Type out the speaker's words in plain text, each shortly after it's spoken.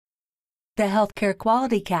The Healthcare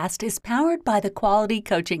Quality Cast is powered by the Quality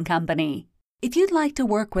Coaching Company. If you'd like to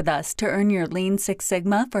work with us to earn your Lean Six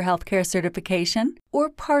Sigma for healthcare certification or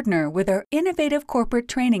partner with our innovative corporate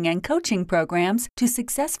training and coaching programs to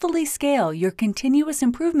successfully scale your continuous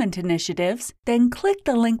improvement initiatives, then click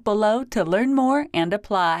the link below to learn more and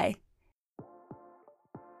apply.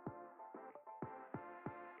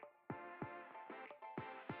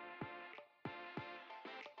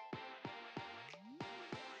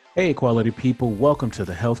 Hey, quality people. Welcome to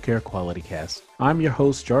the Healthcare Quality Cast. I'm your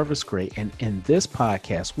host, Jarvis Gray, and in this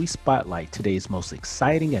podcast, we spotlight today's most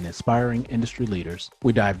exciting and inspiring industry leaders.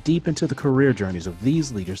 We dive deep into the career journeys of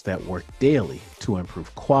these leaders that work daily to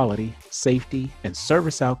improve quality, safety, and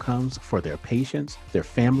service outcomes for their patients, their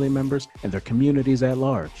family members, and their communities at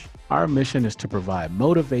large. Our mission is to provide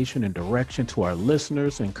motivation and direction to our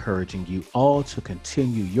listeners, encouraging you all to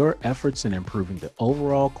continue your efforts in improving the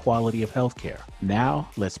overall quality of healthcare. Now,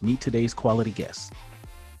 let's meet today's quality guests.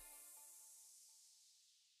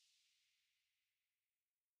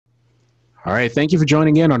 All right, thank you for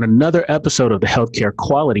joining in on another episode of the Healthcare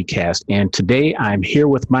Quality Cast. And today I'm here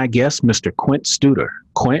with my guest, Mr. Quint Studer.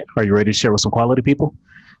 Quint, are you ready to share with some quality people?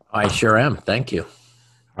 I sure am. Thank you.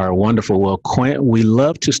 All right, wonderful. Well, Quint, we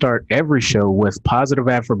love to start every show with positive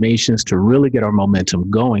affirmations to really get our momentum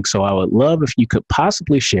going. So I would love if you could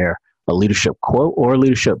possibly share a leadership quote or a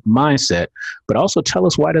leadership mindset, but also tell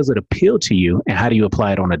us, why does it appeal to you and how do you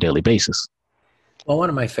apply it on a daily basis? Well, one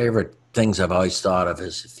of my favorite things I've always thought of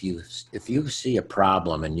is if you see a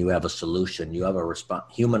problem and you have a solution, you have a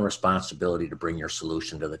human responsibility to bring your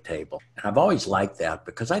solution to the table. And I've always liked that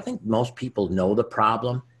because I think most people know the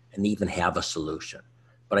problem and even have a solution.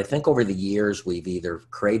 But I think over the years, we've either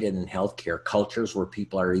created in healthcare cultures where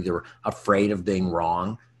people are either afraid of being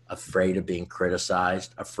wrong, afraid of being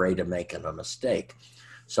criticized, afraid of making a mistake.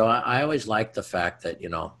 So I always like the fact that,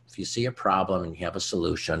 if you see a problem and you have a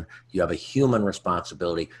solution, you have a human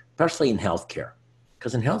responsibility, especially in healthcare.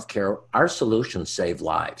 Because in healthcare, our solutions save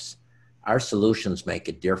lives. Our solutions make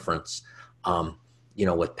a difference,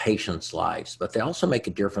 with patients' lives, but they also make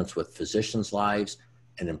a difference with physicians' lives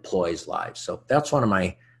and employees' lives. So that's one of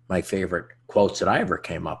my favorite quotes that I ever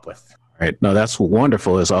came up with. All right. No, that's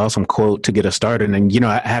wonderful. It's an awesome quote to get us started. And,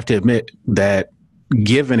 I have to admit that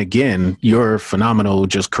given, again, your phenomenal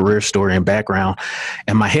just career story and background,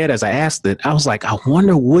 in my head as I asked it, I was like, I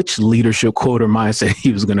wonder which leadership quote or mindset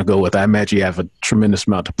he was going to go with. I imagine you have a tremendous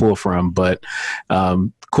amount to pull from, but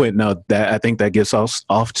Quint, no, I think that gets us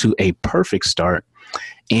off to a perfect start.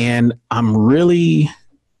 And I'm really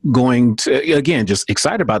going to, again, just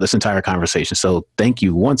excited about this entire conversation. So thank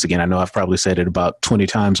you once again. I know I've probably said it about 20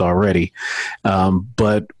 times already,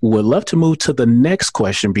 but would love to move to the next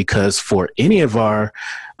question, because for any of our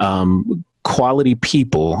quality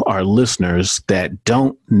people, our listeners that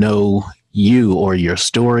don't know you or your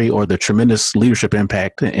story or the tremendous leadership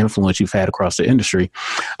impact and influence you've had across the industry,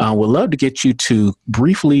 would love to get you to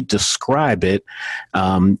briefly describe it,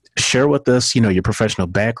 share with us, your professional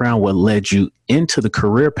background, what led you into the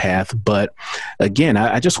career path. But again,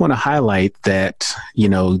 I just want to highlight that,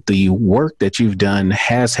 the work that you've done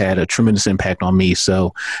has had a tremendous impact on me.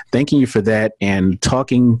 So thanking you for that, and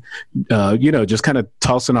talking, just kind of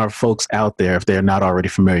tossing our folks out there if they're not already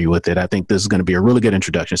familiar with it. I think this is going to be a really good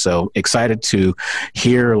introduction. So excited to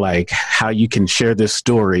hear how you can share this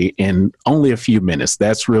story in only a few minutes.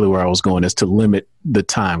 That's really where I was going, is to limit the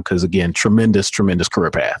time, because again, tremendous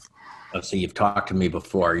career path. So you've talked to me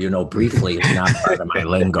before, briefly is not part of my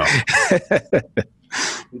lingo.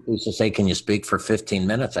 People used to say, can you speak for 15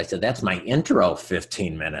 minutes? I said, that's my intro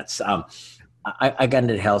 15 minutes. I got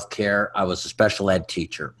into healthcare. I was a special ed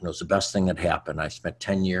teacher. It was the best thing that happened. I spent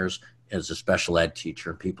 10 years as a special ed teacher.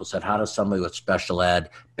 And people said, how does somebody with special ed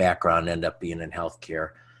background end up being in healthcare?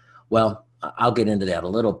 Well, I'll get into that a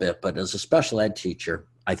little bit, but as a special ed teacher,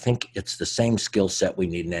 I think it's the same skill set we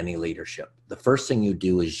need in any leadership. The first thing you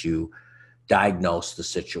do is you diagnose the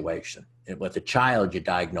situation. And with a child, you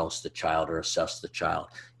diagnose the child or assess the child.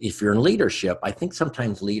 If you're in leadership, I think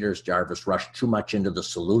sometimes leaders, Jarvis, rush too much into the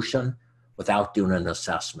solution without doing an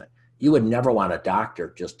assessment. You would never want a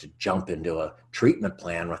doctor just to jump into a treatment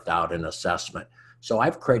plan without an assessment. So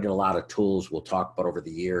I've created a lot of tools we'll talk about over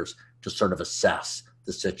the years to sort of assess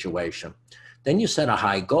the situation. Then you set a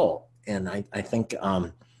high goal. And I think,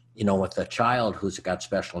 with a child who's got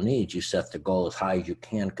special needs, you set the goal as high as you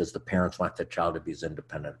can because the parents want the child to be as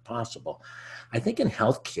independent as possible. I think in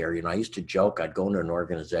healthcare, I used to joke, I'd go into an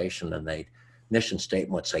organization and mission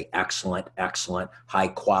statement would say excellent, excellent, high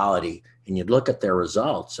quality. And you'd look at their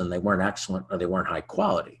results and they weren't excellent or they weren't high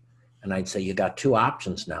quality. And I'd say, you got two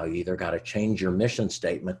options now. You either got to change your mission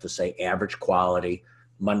statement to say average quality,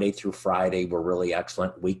 Monday through Friday, we're really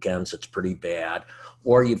excellent. Weekends, it's pretty bad.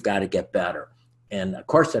 Or you've got to get better. And of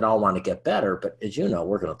course, they'd all want to get better. But as you know,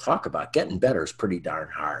 we're going to talk about getting better is pretty darn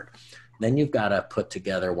hard. Then you've got to put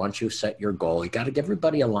together, once you set your goal, you got to get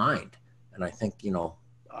everybody aligned. And I think,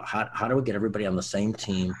 how do we get everybody on the same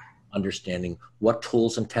team, understanding what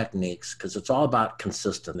tools and techniques, because it's all about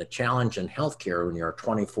consistent. The challenge in healthcare when you're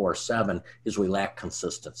 24/7 is we lack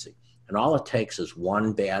consistency. And all it takes is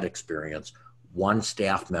one bad experience, one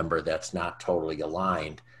staff member that's not totally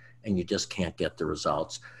aligned, and you just can't get the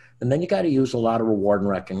results. And then you got to use a lot of reward and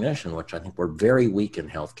recognition, which I think we're very weak in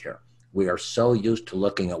healthcare. We are so used to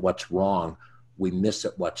looking at what's wrong, we miss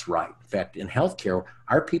at what's right. In fact, in healthcare,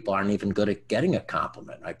 our people aren't even good at getting a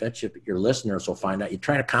compliment. I bet you your listeners will find out, you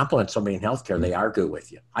try to compliment somebody in healthcare, they argue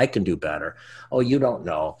with you. I can do better. Oh, you don't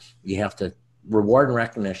know. You have to reward and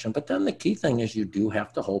recognition. But then the key thing is you do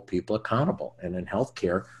have to hold people accountable. And in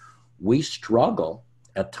healthcare, we struggle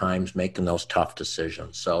at times making those tough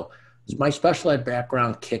decisions. So my special ed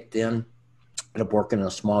background kicked in. I ended up working in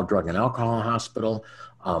a small drug and alcohol hospital.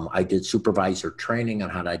 I did supervisor training on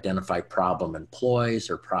how to identify problem employees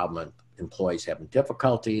or problem employees having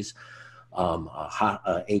difficulties.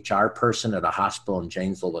 A HR person at a hospital in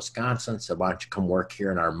Janesville, Wisconsin said, why don't you come work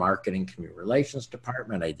here in our marketing community relations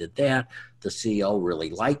department? I did that. The CEO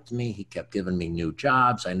really liked me. He kept giving me new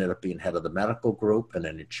jobs. I ended up being head of the medical group in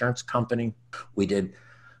an insurance company. We did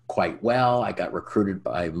quite well. I got recruited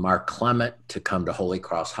by Mark Clement to come to Holy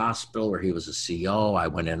Cross Hospital, where he was a CEO. I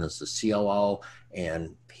went in as the COO,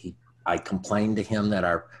 and I complained to him that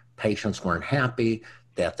our patients weren't happy,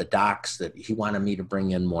 that the docs, that he wanted me to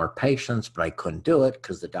bring in more patients, but I couldn't do it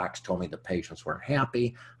because the docs told me the patients weren't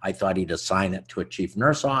happy. I thought he'd assign it to a chief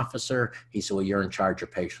nurse officer. He said, well, you're in charge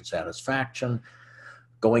of patient satisfaction.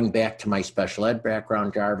 Going back to my special ed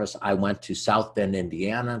background, Jarvis, I went to South Bend,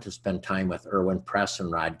 Indiana to spend time with Erwin Press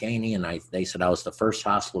and Rod Gainey. And they said I was the first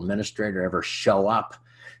hospital administrator to ever show up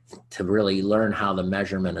to really learn how the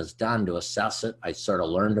measurement is done, to assess it. I sort of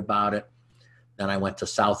learned about it. Then I went to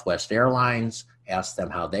Southwest Airlines, asked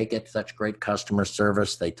them how they get such great customer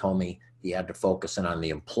service. They told me you had to focus in on the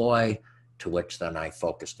employee, to which then I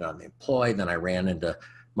focused on the employee. Then I ran into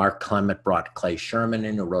Mark Clement, brought Clay Sherman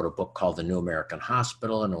in, who wrote a book called The New American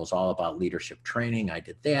Hospital, and it was all about leadership training. I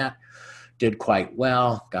did that, did quite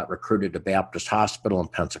well, got recruited to Baptist Hospital in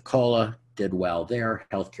Pensacola, did well there.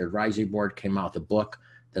 Healthcare Advisory Board came out with a book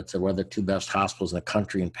that said we're the two best hospitals in the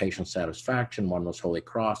country in patient satisfaction. One was Holy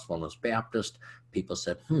Cross, one was Baptist. People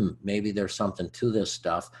said, maybe there's something to this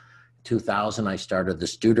stuff. 2000, I started the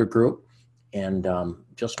Studer Group and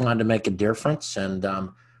just wanted to make a difference. And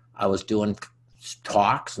I was doing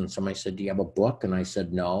talks, and somebody said, do you have a book? And I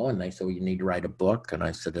said, no. And they said, well, you need to write a book. And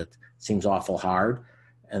I said, it seems awful hard.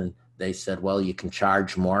 And they said, well, you can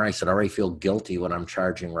charge more. I said, I already feel guilty what I'm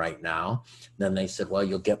charging right now. Then they said, well,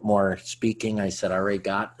 you'll get more speaking. I said, I already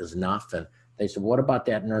got enough. And they said, what about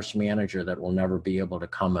that nurse manager that will never be able to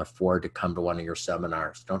afford to come to one of your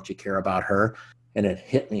seminars? Don't you care about her? And it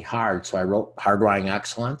hit me hard. So I wrote Hardwiring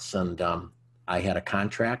Excellence, and I had a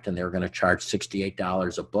contract, and they were going to charge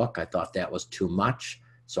 $68 a book. I thought that was too much.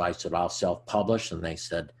 So I said, I'll self-publish. And they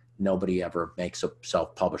said, nobody ever makes a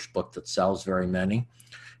self-published book that sells very many.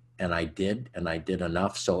 And I did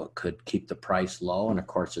enough so it could keep the price low. And of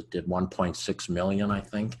course it did 1.6 million, I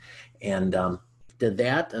think. And did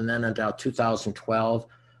that. And then in about 2012,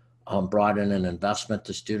 brought in an investment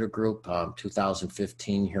to Studer Group.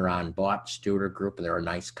 2015, Huron bought Studer Group, and they're a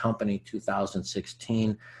nice company.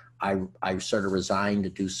 2016, I sort of resigned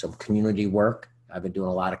to do some community work. I've been doing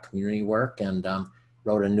a lot of community work, and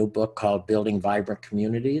wrote a new book called Building Vibrant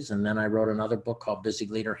Communities. And then I wrote another book called Busy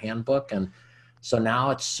Leader Handbook. And so now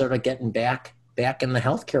it's sort of getting back in the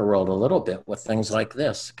healthcare world a little bit with things like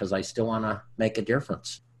this, because I still want to make a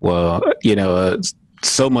difference. Well,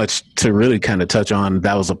 so much to really kind of touch on.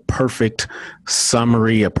 That was a perfect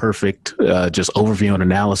summary, a perfect just overview and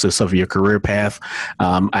analysis of your career path.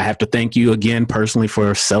 I have to thank you again personally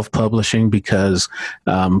for self-publishing, because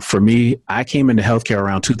for me, I came into healthcare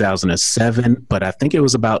around 2007, but I think it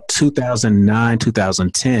was about 2009,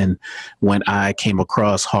 2010 when I came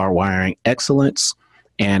across Hardwiring Excellence.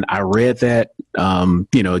 And I read that,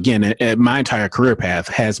 again, my entire career path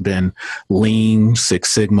has been Lean, Six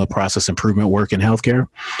Sigma, process improvement work in healthcare.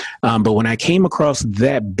 But when I came across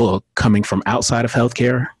that book, coming from outside of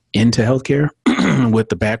healthcare into healthcare with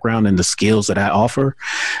the background and the skills that I offer,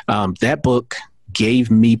 that book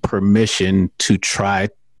gave me permission to try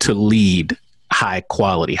to lead high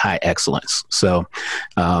quality, high excellence. So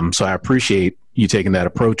I appreciate you taking that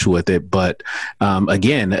approach with it. But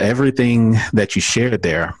again, everything that you shared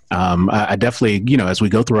there, I definitely, as we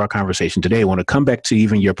go through our conversation today, I want to come back to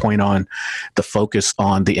even your point on the focus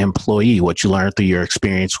on the employee, what you learned through your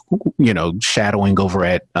experience, shadowing over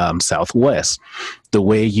at Southwest, the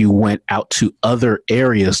way you went out to other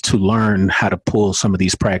areas to learn how to pull some of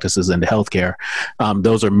these practices into healthcare.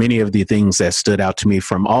 Those are many of the things that stood out to me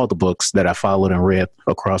from all the books that I followed and read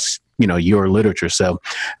across your literature. So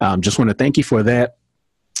just want to thank you for that.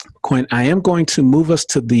 Quint, I am going to move us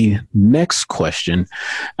to the next question.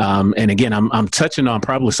 And again, I'm touching on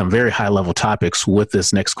probably some very high level topics with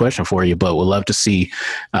this next question for you, but we'd love to see,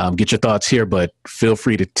 get your thoughts here, but feel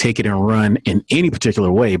free to take it and run in any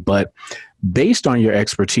particular way. But based on your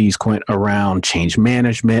expertise, Quint, around change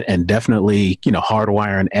management and definitely,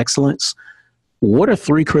 hardwiring excellence, what are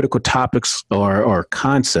 3 critical topics or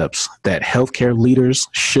concepts that healthcare leaders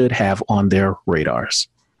should have on their radars?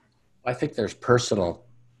 I think there's personal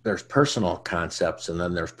concepts, and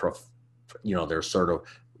then there's there's sort of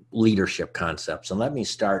leadership concepts. And let me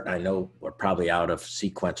start. I know we're probably out of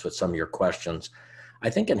sequence with some of your questions. I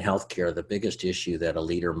think in healthcare, the biggest issue that a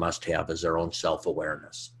leader must have is their own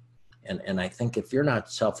self-awareness. And I think if you're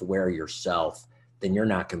not self-aware yourself, then you're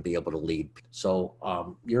not going to be able to lead.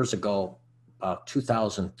 So years ago,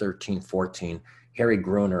 2013-14, Harry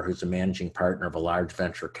Gruner, who's a managing partner of a large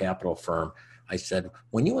venture capital firm, I said,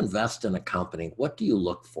 when you invest in a company, what do you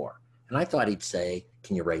look for? And I thought he'd say,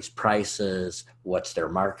 can you raise prices? What's their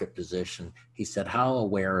market position? He said, how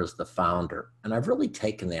aware is the founder? And I've really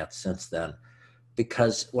taken that since then,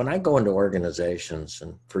 because when I go into organizations,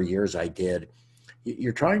 and for years I did,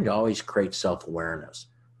 you're trying to always create self-awareness,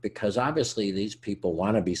 because obviously these people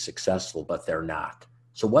want to be successful, but they're not.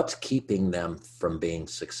 So what's keeping them from being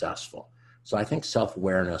successful? So I think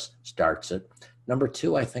self-awareness starts it. Number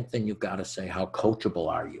 2, I think then you've got to say, how coachable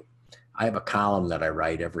are you? I have a column that I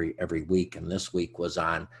write every week, and this week was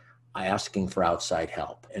on asking for outside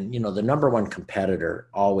help. And, the number one competitor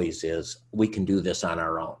always is, we can do this on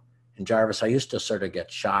our own. And Jarvis, I used to sort of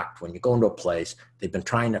get shocked when you go into a place, they've been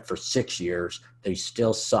trying it for 6 years, they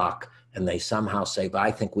still suck, and they somehow say, but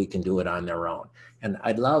I think we can do it on their own. And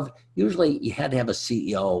usually you had to have a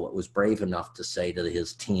CEO that was brave enough to say to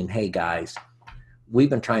his team, hey guys, we've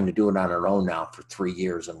been trying to do it on our own now for 3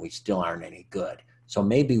 years and we still aren't any good. So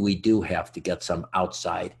maybe we do have to get some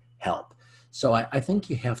outside help. So I think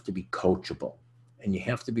you have to be coachable, and you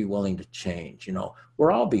have to be willing to change.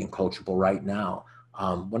 We're all being coachable right now.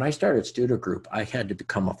 When I started Studer Group, I had to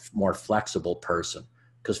become a more flexible person,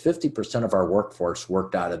 because 50% of our workforce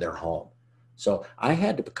worked out of their home. So I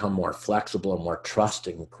had to become more flexible and more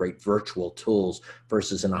trusting and create virtual tools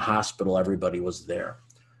versus in a hospital, everybody was there.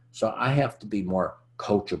 So I have to be more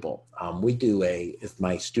coachable. If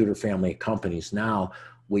my Studer family of companies now,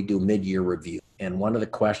 we do mid-year review. And one of the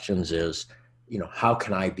questions is, how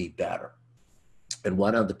can I be better? And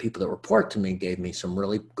one of the people that report to me gave me some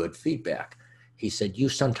really good feedback. He said, you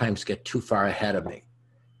sometimes get too far ahead of me,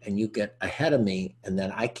 and you get ahead of me, and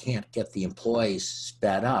then I can't get the employees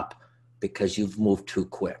sped up because you've moved too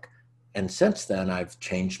quick. And since then, I've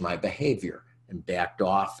changed my behavior and backed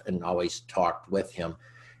off and always talked with him.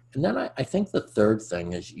 And then I think the third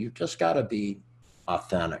thing is, you just got to be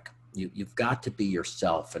authentic. You've got to be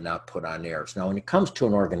yourself and not put on airs. Now, when it comes to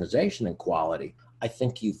an organization and quality, I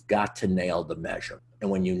think you've got to nail the measure. And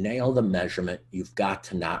when you nail the measurement, you've got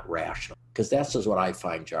to not rational. Because that's just what I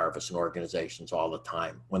find, Jarvis, in organizations all the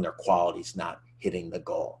time, when their quality's not hitting the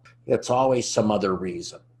goal. It's always some other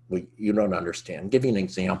reason you don't understand. I'll give you an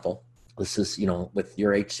example. This is, with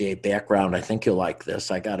your HCA background, I think you'll like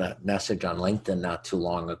this. I got a message on LinkedIn not too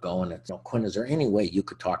long ago, and it's, Quint, is there any way you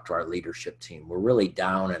could talk to our leadership team? We're really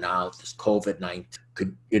down and out, this COVID-19.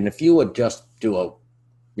 And if you would just do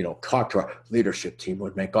talk to our leadership team,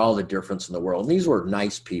 would make all the difference in the world. And these were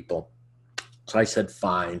nice people. So I said,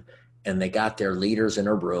 fine. And they got their leaders in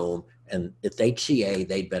a room, and at HCA,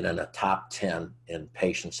 they'd been in a top 10 in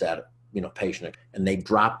patient, and they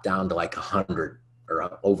dropped down to like 100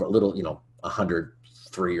 or over a little,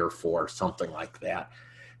 103 or 4, something like that.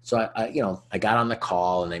 So I got on the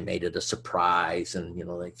call, and they made it a surprise, and,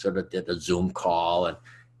 they sort of did a Zoom call, and,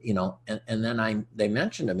 and then they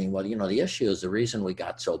mentioned to me, well, the issue is, the reason we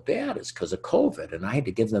got so bad is because of COVID. And I had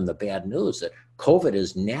to give them the bad news that COVID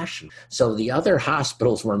is national. So the other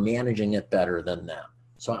hospitals were managing it better than them.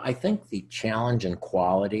 So I think the challenge in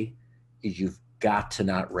quality is, you've got to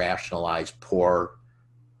not rationalize poor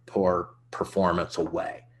performance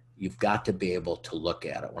away. You've got to be able to look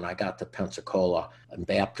at it. When I got to Pensacola and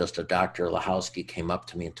Baptist, a Dr. Lahowski came up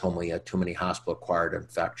to me and told me we had too many hospital-acquired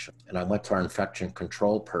infections. And I went to our infection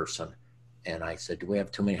control person, And I said, do we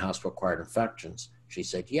have too many hospital-acquired infections? She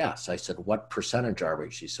said, yes. I said, what percentage are we?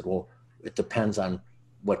 She said, well, it depends on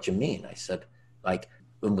what you mean. I said, like,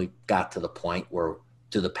 when we got to the point where,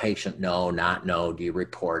 do the patient know, not know, do you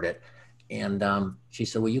report it? And she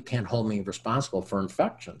said, well, you can't hold me responsible for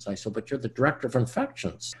infections. I said, but you're the director of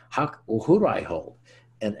infections. Who do I hold?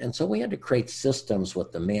 And so we had to create systems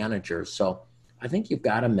with the managers. So I think you've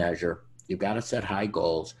got to measure, you've got to set high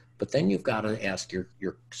goals, but then you've got to ask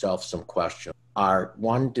yourself some questions.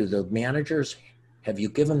 Do the managers, have you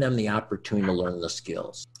given them the opportunity to learn the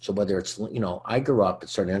skills? So whether it's, I grew up,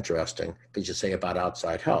 it's sort of interesting because you say about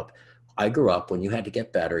outside help. I grew up when you had to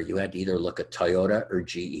get better, you had to either look at Toyota or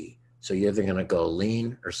GE. So you're either going to go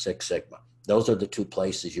Lean or Six Sigma. Those are the two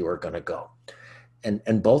places you are going to go.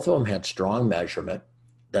 And both of them had strong measurement.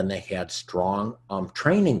 Then they had strong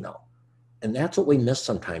training though. And that's what we miss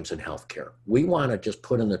sometimes in healthcare. We want to just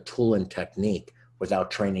put in the tool and technique without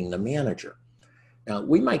training the manager. Now,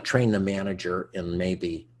 we might train the manager in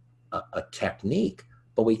maybe a technique,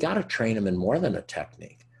 but we got to train them in more than a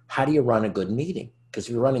technique. How do you run a good meeting? Because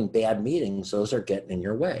if you're running bad meetings, those are getting in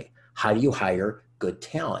your way. How do you hire good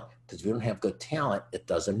talent? Because if you don't have good talent, it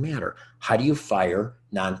doesn't matter. How do you fire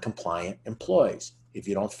non-compliant employees? If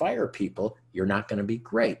you don't fire people, you're not going to be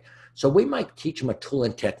great. So we might teach them a tool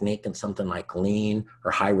and technique in something like Lean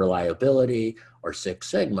or high reliability or Six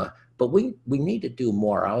Sigma, but we need to do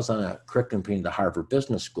more. I was on a curriculum meeting at the Harvard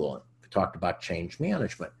Business School, and we talked about change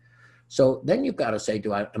management. So then you've got to say,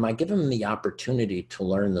 am I giving them the opportunity to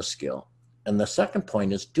learn the skill? And the second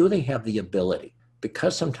point is, do they have the ability?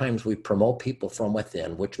 Because sometimes we promote people from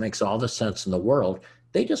within, which makes all the sense in the world,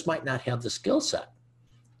 they just might not have the skill set.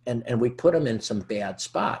 And we put them in some bad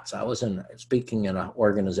spots. I was speaking in an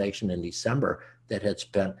organization in December that had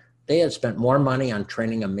spent more money on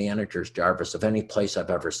training of managers, Jarvis, of any place I've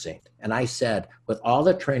ever seen. And I said, with all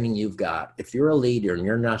the training you've got, if you're a leader and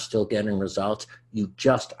you're not still getting results, you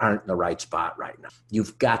just aren't in the right spot right now.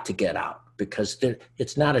 You've got to get out because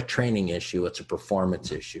it's not a training issue, it's a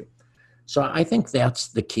performance issue. So I think that's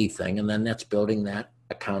the key thing. And then that's building that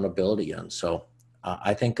accountability in. So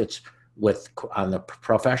I think it's on the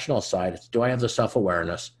professional side, it's, do I have the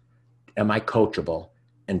self-awareness? Am I coachable?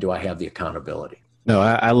 And do I have the accountability? No,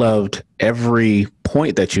 I loved every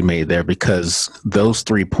point that you made there, because those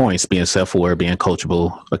 3 points, being self-aware, being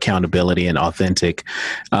coachable, accountability, and authentic.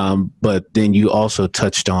 But then you also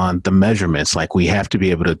touched on the measurements. Like, we have to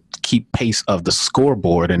be able to keep pace of the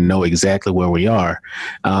scoreboard and know exactly where we are.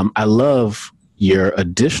 I love your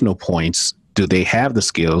additional points. Do they have the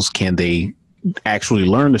skills? Can they actually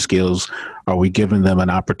learn the skills? Are we giving them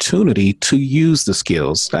an opportunity to use the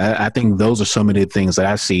skills? I think those are so many things that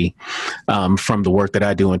I see from the work that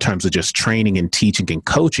I do in terms of just training and teaching and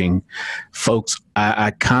coaching. Folks,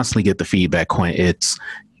 I constantly get the feedback, Quint. It's,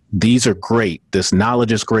 these are great. This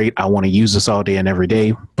knowledge is great. I want to use this all day and every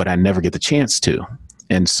day, but I never get the chance to.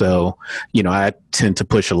 And so, I tend to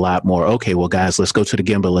push a lot more. Okay, well, guys, let's go to the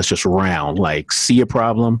Gemba. Let's just see a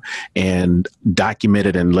problem and document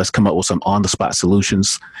it, and let's come up with some on-the-spot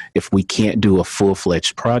solutions if we can't do a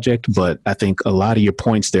full-fledged project. But I think a lot of your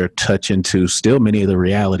points there touch into still many of the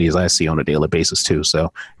realities I see on a daily basis too. So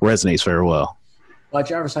it resonates very well. Well,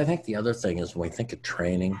 Jarvis, I think the other thing is when we think of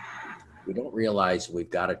training, we don't realize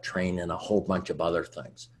we've got to train in a whole bunch of other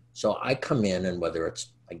things. So I come in, and whether it's,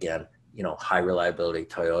 again, high reliability,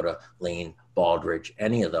 Toyota, Lean, Baldrige,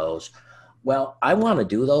 any of those. Well, I want to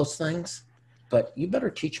do those things, but you better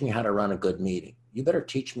teach me how to run a good meeting. You better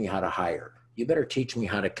teach me how to hire. You better teach me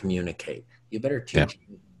how to communicate. You better teach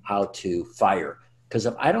me how to fire. Because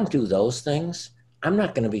if I don't do those things, I'm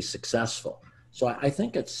not going to be successful. So I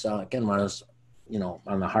think it's, again, when I was,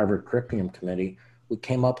 on the Harvard Curriculum Committee, we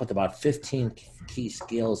came up with about 15 key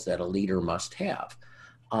skills that a leader must have.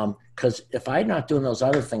 Because if I'm not doing those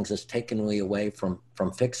other things, it's taking me away from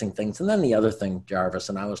fixing things. And then the other thing, Jarvis,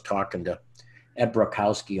 and I was talking to Ed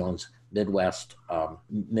Brokowski, owns Midwest,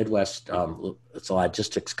 it's a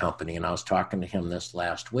logistics company. And I was talking to him this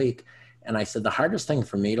last week. And I said, the hardest thing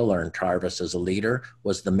for me to learn, Jarvis, as a leader,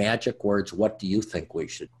 was the magic words, what do you think we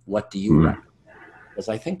should, what do you recommend? Because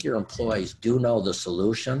I think your employees do know the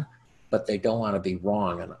solution, but they don't want to be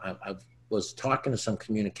wrong. And I was talking to some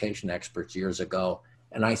communication experts years ago,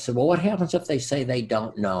 and I said, well, what happens if they say they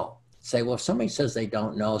don't know? Say, well, if somebody says they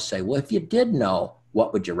don't know, say, well, if you did know,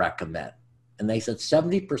 what would you recommend? And they said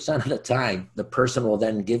 70% of the time, the person will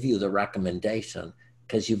then give you the recommendation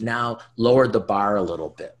because you've now lowered the bar a little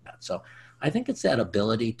bit. So I think it's that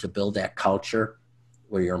ability to build that culture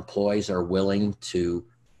where your employees are willing to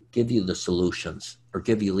give you the solutions or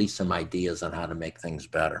give you at least some ideas on how to make things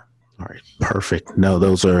better. All right, perfect. No,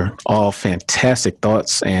 those are all fantastic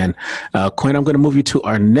thoughts. And Quint, I'm going to move you to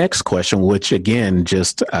our next question, which again,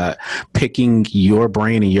 just picking your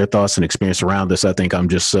brain and your thoughts and experience around this, I think I'm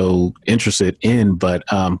just so interested in. But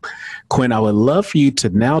Quint, I would love for you to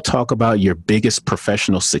now talk about your biggest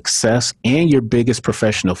professional success and your biggest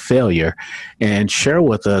professional failure, and share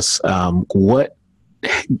with us what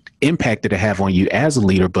impact did it have on you as a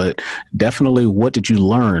leader, but definitely what did you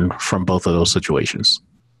learn from both of those situations?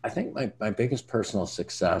 I think my biggest personal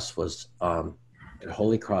success was at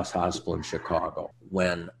Holy Cross Hospital in Chicago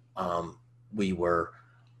when we were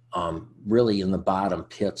really in the bottom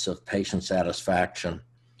pits of patient satisfaction.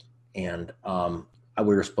 And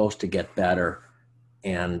we were supposed to get better.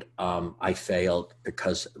 And I failed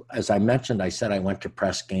because, as I mentioned, I said I went to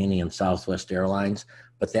Press Ganey and Southwest Airlines,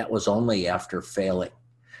 but that was only after failing.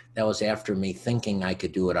 That was after me thinking I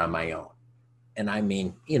could do it on my own. And I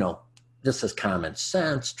mean, this is common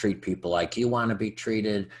sense. Treat people like you want to be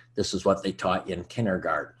treated. This is what they taught you in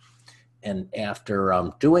kindergarten. And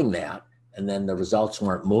after doing that, and then the results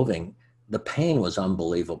weren't moving, the pain was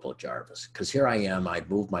unbelievable, Jarvis, because here I am. I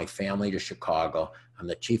moved my family to Chicago. I'm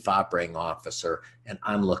the chief operating officer, and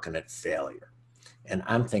I'm looking at failure. And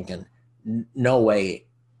I'm thinking, no way,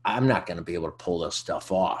 I'm not going to be able to pull this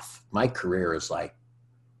stuff off. My career is like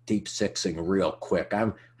deep sixing real quick.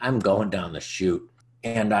 I'm going down the chute.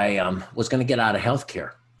 And I was going to get out of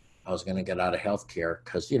healthcare. I was going to get out of healthcare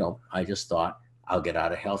because, I just thought I'll get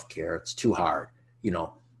out of healthcare. It's too hard.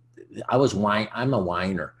 I'm a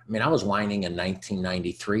whiner. I mean, I was whining in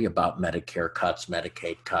 1993 about Medicare cuts,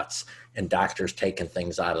 Medicaid cuts, and doctors taking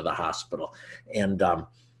things out of the hospital. And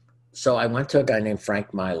so I went to a guy named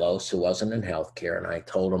Frank Milos, who wasn't in healthcare, and I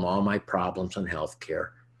told him all my problems in healthcare.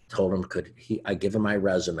 Told him, I give him my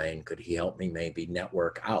resume, and could he help me maybe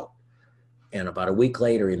network out? And about a week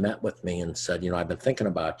later, he met with me and said, I've been thinking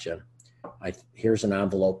about you. Here's an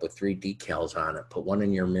envelope with 3 decals on it. Put one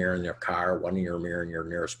in your mirror in your car, one in your mirror in your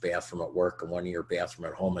nearest bathroom at work, and one in your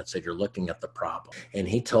bathroom at home, and said, you're looking at the problem. And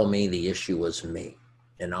he told me the issue was me.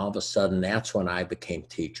 And all of a sudden, that's when I became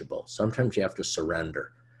teachable. Sometimes you have to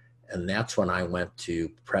surrender. And that's when I went to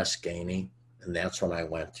Press Ganey, and that's when I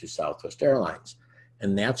went to Southwest Airlines.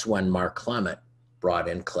 And that's when Mark Clement brought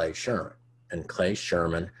in Clay Sherman. And Clay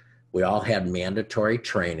Sherman, we all had mandatory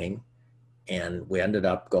training, and we ended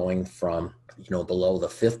up going from, below the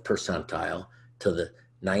 5th percentile to the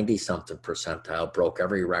 90-something percentile, broke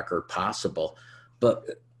every record possible. But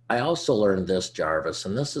I also learned this, Jarvis,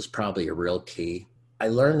 and this is probably a real key. I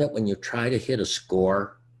learned that when you try to hit a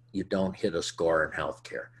score, you don't hit a score in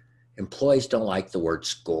healthcare. Employees don't like the word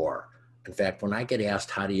score. In fact, when I get asked,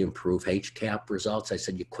 how do you improve HCAP results? I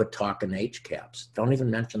said, you quit talking HCAPs. Don't even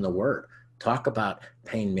mention the word. Talk about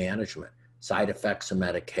pain management, side effects of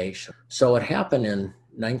medication. So it happened in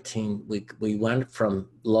we went from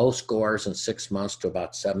low scores in 6 months to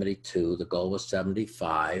about 72. The goal was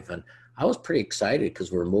 75. And I was pretty excited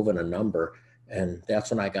because we were moving a number. And that's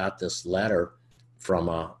when I got this letter from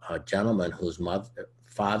a gentleman whose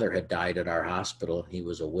father had died at our hospital. He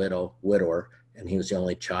was a widower, and he was the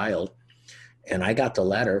only child. And I got the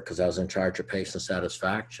letter because I was in charge of patient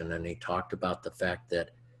satisfaction. And he talked about the fact that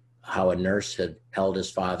how a nurse had held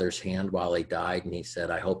his father's hand while he died. And he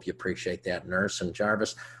said, I hope you appreciate that, nurse. And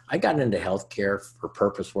Jarvis, I got into healthcare for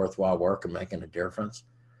purpose, worthwhile work and making a difference.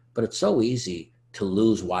 But it's so easy to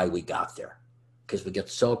lose why we got there because we get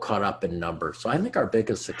so caught up in numbers. So I think our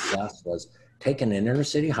biggest success was taking an inner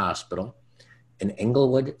city hospital in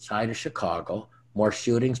Englewood side of Chicago, more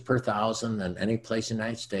shootings per 1,000 than any place in the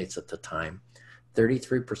United States at the time.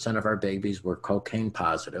 33% of our babies were cocaine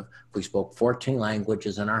positive. We spoke 14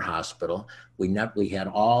 languages in our hospital. We had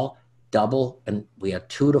all double, and we had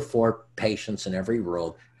 2 to 4 patients in every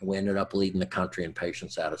room, and we ended up leading the country in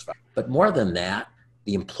patient satisfaction. But more than that,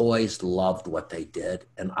 the employees loved what they did,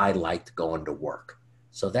 and I liked going to work.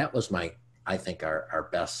 So that was I think our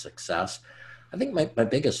best success. I think my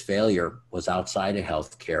biggest failure was outside of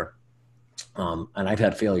healthcare, and I've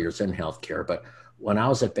had failures in healthcare, but when I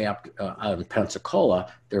was at in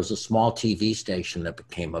Pensacola, there was a small TV station that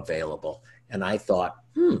became available. And I thought,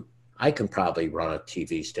 I can probably run a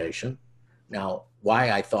TV station. Now,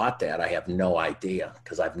 why I thought that, I have no idea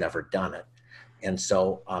because I've never done it. And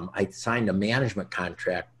so I signed a management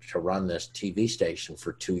contract to run this TV station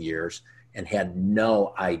for 2 years and had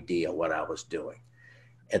no idea what I was doing.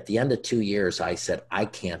 At the end of 2 years, I said, I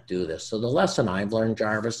can't do this. So the lesson I've learned,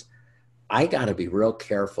 Jarvis, I got to be real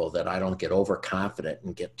careful that I don't get overconfident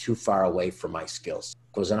and get too far away from my skills.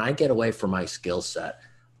 Because when I get away from my skill set,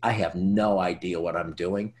 I have no idea what I'm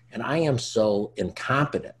doing. And I am so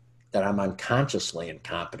incompetent. that I'm unconsciously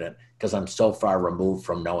incompetent because I'm so far removed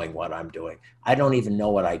from knowing what I'm doing. I don't even know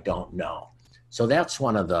what I don't know. So that's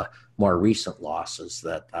one of the more recent losses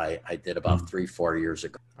that I did about 3-4 years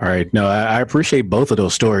ago. All right. No, I appreciate both of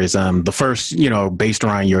those stories. The first, based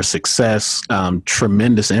around your success,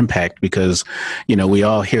 tremendous impact because, we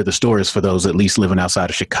all hear the stories for those at least living outside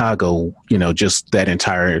of Chicago, just that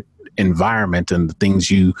entire environment and the things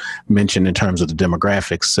you mentioned in terms of the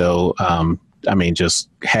demographics. So, just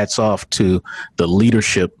hats off to the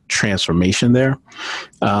leadership transformation there.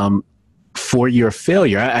 For your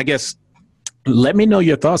failure, I guess, let me know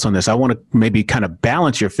your thoughts on this. I want to maybe kind of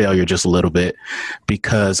balance your failure just a little bit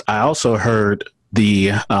because I also heard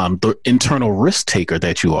the internal risk taker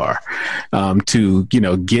that you are to,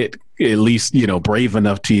 get at least, brave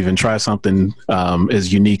enough to even try something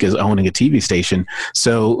as unique as owning a TV station.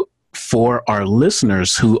 So for our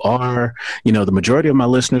listeners who are, the majority of my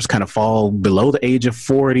listeners kind of fall below the age of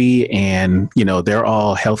 40 and, they're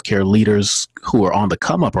all healthcare leaders who are on the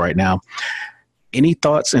come up right now. Any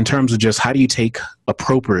thoughts in terms of just how do you take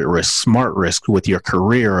appropriate risk, smart risk with your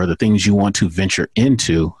career or the things you want to venture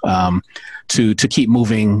into to keep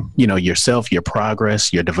moving, yourself, your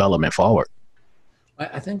progress, your development forward?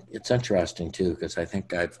 I think it's interesting too, because I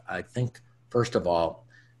think first of all,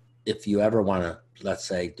 if you ever want to, let's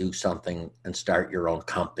say, do something and start your own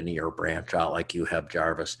company or branch out like you have,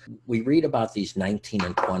 Jarvis, we read about these 19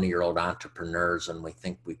 and 20-year-old entrepreneurs and we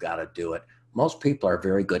think we've got to do it. Most people are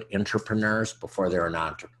very good entrepreneurs before they're an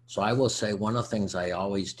entrepreneur. So I will say one of the things I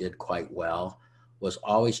always did quite well was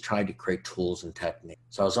always try to create tools and techniques.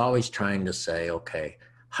 So I was always trying to say, okay,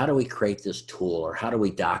 how do we create this tool, or how do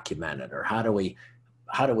we document it, or how do we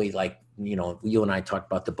like, you and I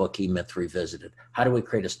talked about the book E-Myth Revisited. How do we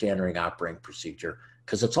create a standard operating procedure?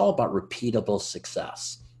 Because it's all about repeatable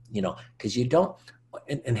success, because you don't,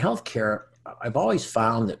 in healthcare, I've always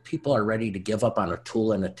found that people are ready to give up on a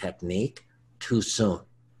tool and a technique too soon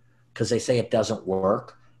because they say it doesn't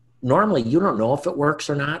work. Normally, you don't know if it works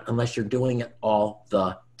or not unless you're doing it all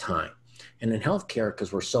the time. And in healthcare,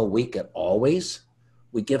 because we're so weak at always,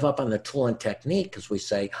 we give up on the tool and technique because we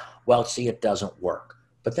say, well, see, it doesn't work.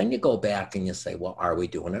 But then you go back and you say, well, are we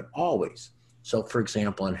doing it always? So, for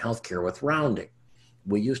example, in healthcare with rounding,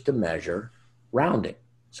 we used to measure rounding.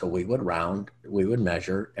 So we would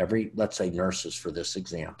measure let's say nurses for this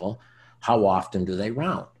example, how often do they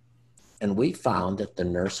round? And we found that the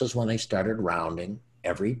nurses, when they started rounding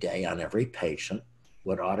every day on every patient,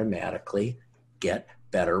 would automatically get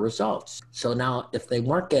better results. So now if they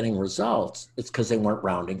weren't getting results, it's because they weren't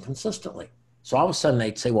rounding consistently. So all of a sudden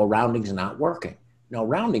they'd say, well, rounding's not working. No,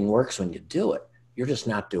 rounding works when you do it. You're just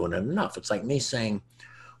not doing it enough. It's like me saying,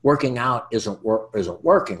 working out isn't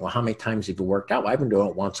working. Well, how many times have you worked out? Well, I've been doing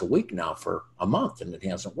it once a week now for a month and it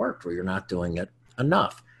hasn't worked, or you're not doing it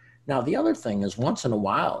enough. Now, the other thing is once in a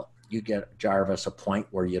while, you get, Jarvis, a point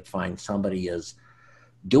where you'd find somebody is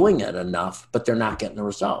doing it enough, but they're not getting the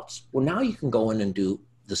results. Well, now you can go in and do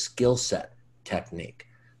the skill set technique.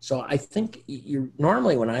 So I think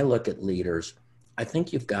normally when I look at leaders, I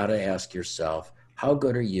think you've got to ask yourself, how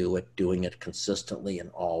good are you at doing it consistently and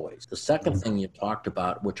always? The second thing you talked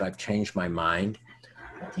about, which I've changed my mind,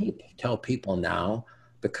 I tell people now,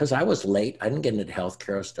 because I was late, I didn't get into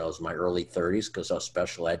healthcare until I was in my early 30s because I was a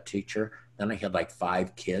special ed teacher. Then I had like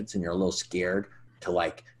 5 kids and you're a little scared to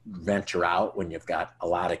like venture out when you've got a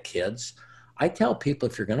lot of kids. I tell people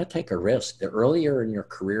if you're going to take a risk, the earlier in your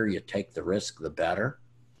career you take the risk, the better,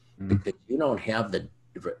 because you don't have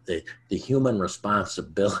the human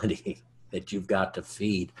responsibility that you've got to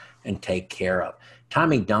feed and take care of.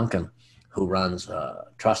 Tommy Duncan, who runs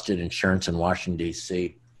Trusted Insurance in Washington,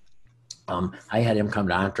 D.C., I had him come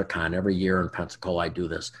to Entrecon every year in Pensacola. I do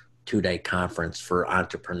this 2-day conference for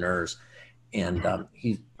entrepreneurs. And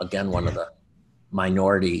he's, again, one of the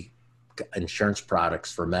minority insurance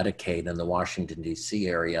products for Medicaid in the Washington, D.C.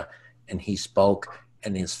 area. And he spoke,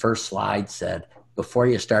 and his first slide said, before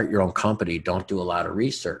you start your own company, don't do a lot of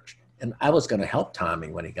research. And I was going to help Tommy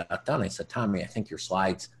when he got done. I said, Tommy, I think your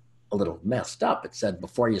slide's a little messed up. It said,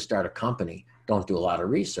 before you start a company, don't do a lot of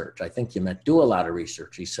research. I think you meant do a lot of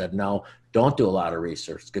research. He said, no, don't do a lot of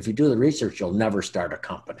research. If you do the research, you'll never start a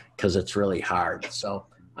company because it's really hard. So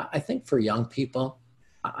I think for young people,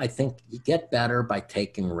 I think you get better by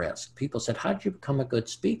taking risks. People said, how did you become a good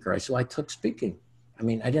speaker? I said, well, I took speaking. I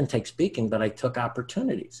mean, I didn't take speaking, but I took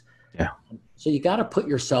opportunities. Yeah. So you got to put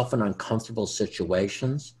yourself in uncomfortable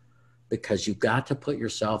situations, because you've got to put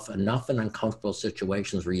yourself enough in uncomfortable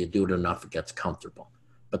situations where you do it enough, it gets comfortable.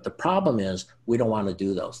 But the problem is we don't want to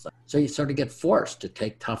do those things. So you sort of get forced to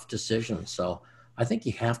take tough decisions. So I think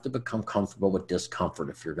you have to become comfortable with discomfort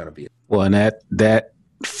if you're going to be. Well, and that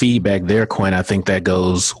feedback there, Quint. I think that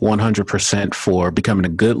goes 100% for becoming a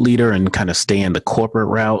good leader and kind of staying the corporate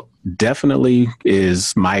route. Definitely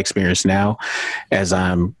is my experience now as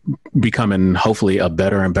I'm becoming hopefully a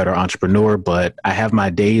better and better entrepreneur. But I have my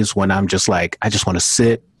days when I'm just like, I just want to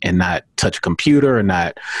sit and not touch a computer and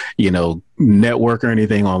not, network or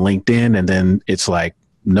anything on LinkedIn. And then it's like,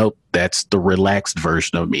 nope, that's the relaxed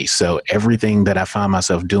version of me. So everything that I find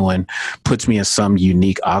myself doing puts me in some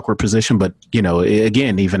unique, awkward position. But,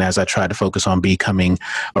 again, even as I try to focus on becoming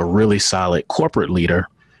a really solid corporate leader,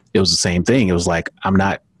 it was the same thing. It was like, I'm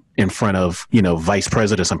not in front of, vice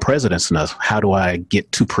presidents and presidents enough. How do I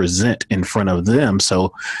get to present in front of them?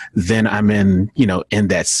 So then I'm in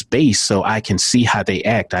that space so I can see how they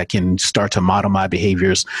act. I can start to model my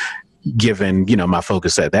behaviors given, my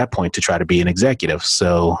focus at that point to try to be an executive.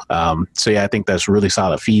 So yeah, I think that's really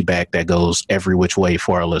solid feedback that goes every which way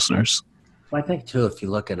for our listeners. Well, I think too, if you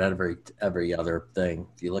look at every other thing,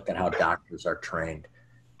 if you look at how doctors are trained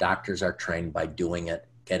by doing it,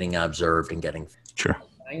 getting observed and getting. Sure.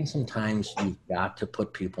 Sometimes you've got to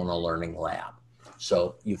put people in a learning lab.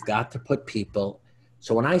 So you've got to put people.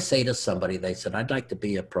 So when I say to somebody, they said, I'd like to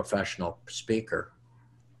be a professional speaker.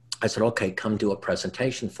 I said, okay, come do a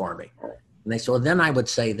presentation for me. And they said, well, then I would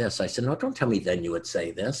say this. I said, no, don't tell me then you would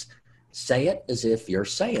say this. Say it as if you're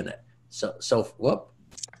saying it. So whoop.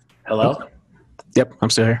 Hello? Yep, I'm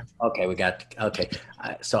still here. Okay, okay.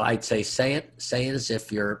 So I'd say it as if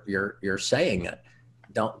you're saying it.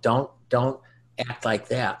 Don't act like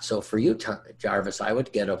that. So for you, Jarvis, I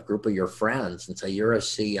would get a group of your friends and say, you're a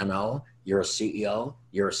CNO, you're a CEO,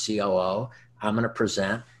 you're a COO. I'm going to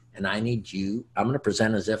present. And I'm going to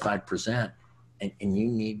present as if I'd present, and you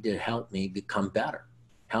need to help me become better.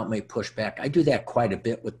 Help me push back. I do that quite a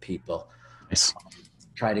bit with people. Nice.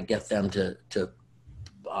 Try to get them to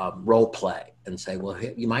role play and say, well,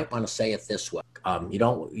 you might want to say it this way.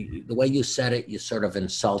 The way you said it, you sort of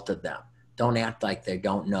insulted them. Don't act like they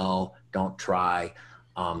don't know. Don't try.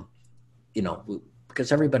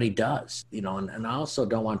 Because everybody does, and I also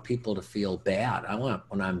don't want people to feel bad. I want,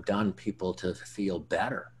 when I'm done, people to feel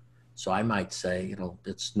better. So I might say,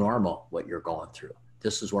 it's normal what you're going through.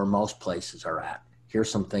 This is where most places are at. Here's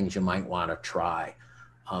some things you might want to try.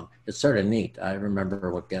 It's sort of neat. I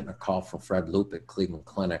remember getting a call from Fred Loop at Cleveland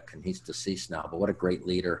Clinic, and he's deceased now, but what a great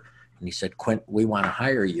leader. And he said, Quint, we want to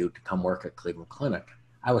hire you to come work at Cleveland Clinic.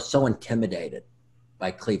 I was so intimidated by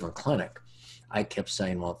Cleveland Clinic. I kept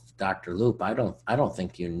saying, well, Dr. Loop, I don't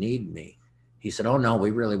think you need me. He said, oh no, we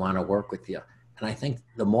really want to work with you. And I think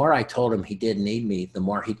the more I told him he did need me, the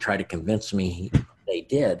more he tried to convince me they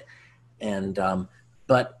did. And,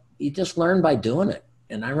 but you just learn by doing it.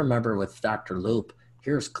 And I remember with Dr. Loop,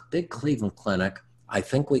 here's big Cleveland Clinic. I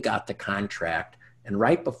think we got the contract. And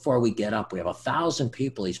right before we get up, we have 1,000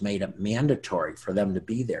 people. He's made it mandatory for them to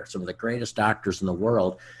be there. Some of the greatest doctors in the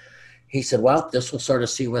world. He said, well, this will sort of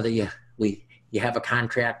see whether you have a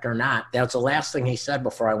contract or not. That was the last thing he said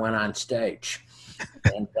before I went on stage.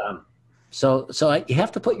 And so you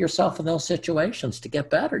have to put yourself in those situations to get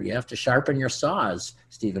better. You have to sharpen your saws.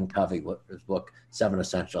 Stephen Covey, his book, 7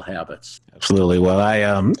 Essential Habits. Absolutely. Well, I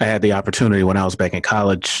had the opportunity when I was back in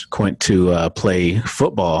college, Quint, to play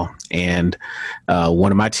football. And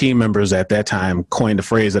one of my team members at that time coined a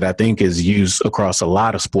phrase that I think is used across a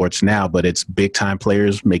lot of sports now, but it's big time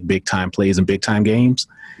players make big time plays in big time games.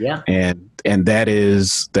 Yeah. And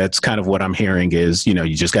that's kind of what I'm hearing is,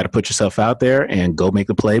 you just got to put yourself out there and go make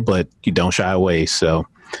the play, but you don't shy away. So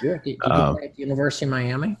did you play at the University of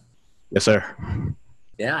Miami? Yes, sir.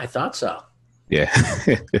 Yeah, I thought so. Yeah.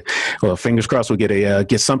 Well, fingers crossed we'll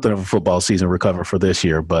get something of a football season recover for this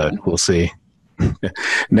year, but we'll see.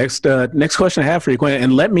 Next question I have for you, Quint,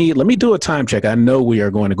 and let me do a time check. I know we are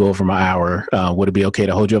going to go over my hour. Would it be okay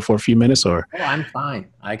to hold you up for a few minutes or? Oh, I'm fine.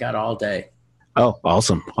 I got all day. Oh,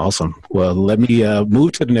 awesome. Well, let me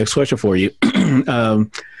move to the next question for you.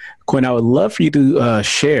 Quint, I would love for you to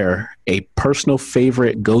share a personal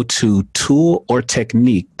favorite go-to tool or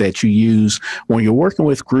technique that you use when you're working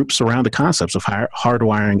with groups around the concepts of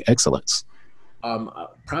hardwiring excellence.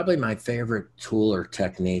 Probably my favorite tool or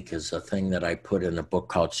technique is a thing that I put in a book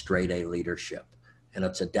called Straight A Leadership. And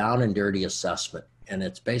it's a down and dirty assessment. And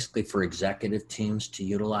it's basically for executive teams to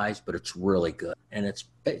utilize, but it's really good. And it's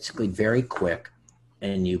basically very quick.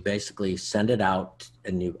 And you basically send it out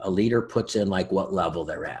and a leader puts in like what level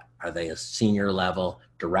they're at. Are they a senior level,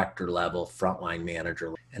 director level, frontline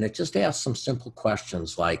manager? And it just asks some simple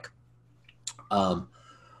questions like,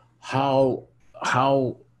 how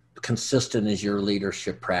consistent is your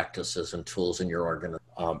leadership practices and tools in your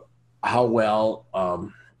organization? How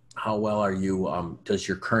well are you, does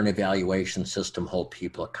your current evaluation system hold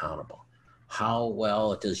people accountable? How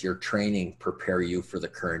well does your training prepare you for the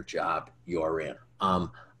current job you're in?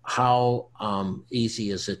 How easy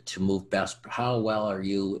is it to move how well are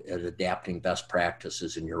you at adapting best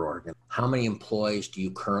practices in your organ? How many employees do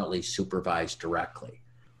you currently supervise directly?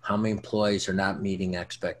 How many employees are not meeting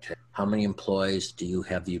expectations? How many employees do you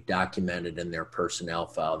documented in their personnel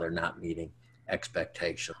file they're not meeting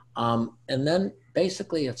expectations? And then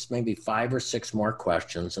basically it's maybe 5 or 6 more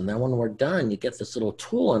questions. And then when we're done, you get this little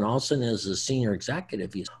tool, and all of a sudden as a senior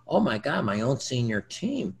executive, you say, oh my God, my own senior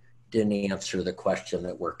team didn't answer the question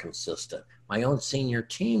that we're consistent. My own senior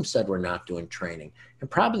team said we're not doing training. And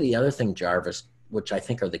probably the other thing, Jarvis, which I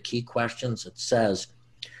think are the key questions, it says,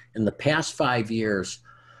 in the past 5 years,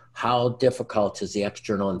 how difficult has the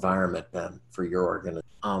external environment been for your organization?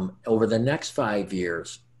 Over the next 5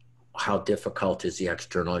 years, how difficult is the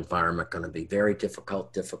external environment going to be? Very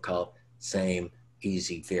difficult, same,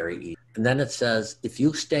 easy, very easy. And then it says, if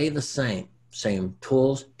you stay the same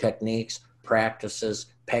tools, techniques, practices,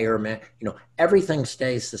 payer mix, everything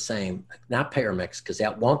stays the same, not payer mix, because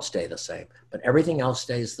that won't stay the same, but everything else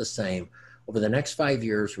stays the same. Over the next 5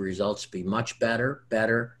 years, results be much better,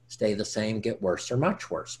 stay the same, get worse, or much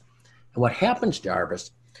worse. And what happens,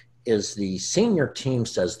 Jarvis, is the senior team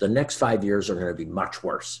says the next 5 years are going to be much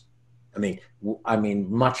worse. I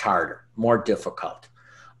mean, much harder, more difficult.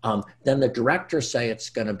 Then the directors say it's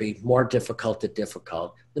going to be more difficult.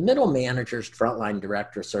 The middle managers, frontline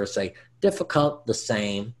directors sort of say difficult, the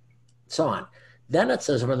same, so on. Then it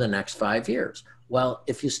says over the next 5 years. Well,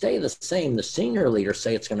 if you stay the same, the senior leaders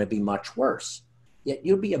say it's going to be much worse. Yet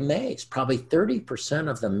you'd be amazed. Probably 30%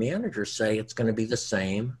 of the managers say it's going to be the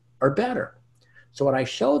same or better. So what I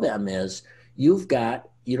show them is you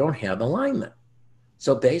don't have alignment.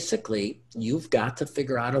 So basically, you've got to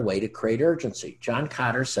figure out a way to create urgency. John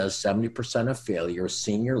Kotter says 70% of failures,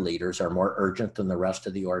 senior leaders, are more urgent than the rest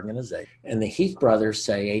of the organization. And the Heath brothers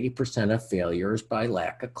say 80% of failures by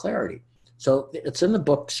lack of clarity. So it's in the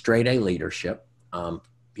book, Straight A Leadership.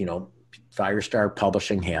 Firestar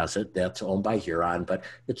Publishing has it. That's owned by Huron, but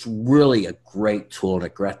it's really a great tool and a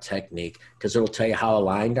great technique because it'll tell you how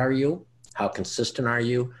aligned are you, how consistent are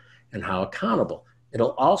you, and how accountable.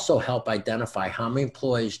 It'll also help identify how many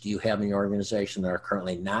employees do you have in your organization that are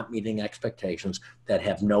currently not meeting expectations, that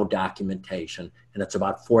have no documentation, and it's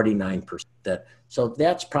about 49%. So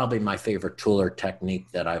that's probably my favorite tool or technique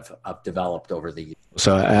that I've developed over the years.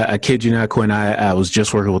 So I kid you not, Quint, I was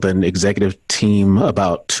just working with an executive team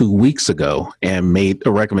about 2 weeks ago and made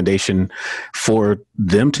a recommendation for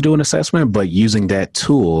them to do an assessment, but using that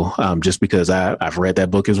tool, just because I've read that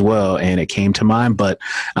book as well and it came to mind. But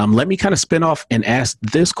let me kind of spin off and ask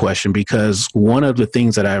this question, because one of the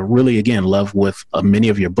things that I really, again, love with many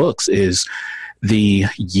of your books is the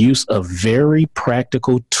use of very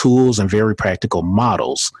practical tools and very practical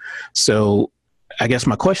models. So I guess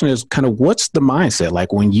my question is kind of what's the mindset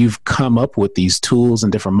like when you've come up with these tools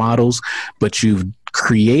and different models, but you've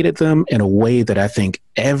created them in a way that I think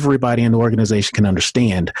everybody in the organization can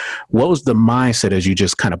understand? What was the mindset as you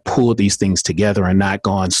just kind of pulled these things together and not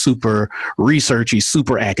gone super researchy,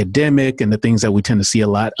 super academic, and the things that we tend to see a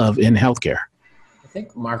lot of in healthcare? I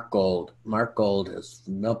think Mark Gold is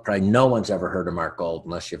probably no one's ever heard of Mark Gold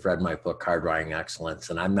unless you've read my book, Hardwiring Excellence,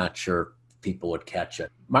 and I'm not sure people would catch it.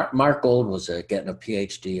 Mark Gold was getting a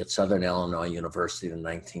PhD at Southern Illinois University in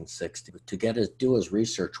 1960. To do his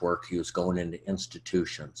research work, he was going into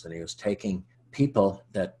institutions, and he was taking people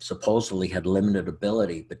that supposedly had limited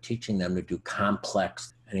ability, but teaching them to do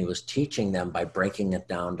complex, and he was teaching them by breaking it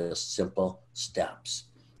down to simple steps.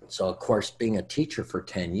 So, of course, being a teacher for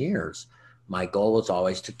 10 years, my goal was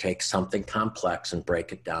always to take something complex and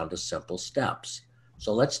break it down to simple steps.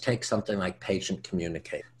 So let's take something like patient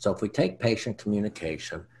communication. So if we take patient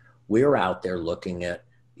communication, we're out there looking at,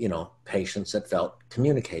 patients that felt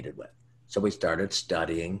communicated with. So we started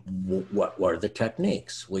studying what were the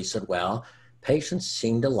techniques. We said, well, patients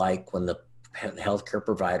seem to like when the healthcare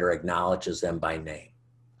provider acknowledges them by name.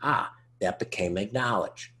 That became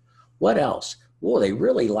acknowledge. What else? Well, they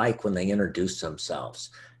really like when they introduce themselves.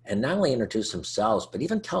 And not only introduce themselves, but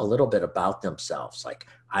even tell a little bit about themselves. Like,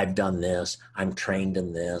 I've done this, I'm trained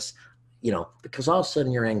in this, because all of a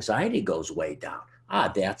sudden your anxiety goes way down.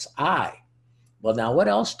 That's I. Well, now what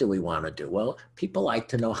else do we want to do? Well, people like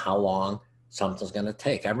to know how long something's going to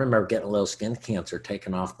take. I remember getting a little skin cancer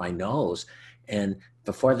taken off my nose. And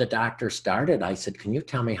before the doctor started, I said, can you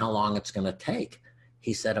tell me how long it's going to take?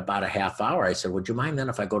 He said about a half hour. I said, would you mind then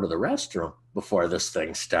if I go to the restroom before this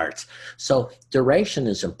thing starts? So duration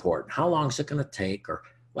is important. How long is it going to take? Or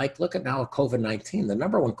like, look at now COVID-19. The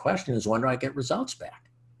number one question is, when do I get results back?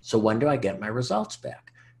 So when do I get my results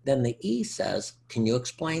back? Then the E says, can you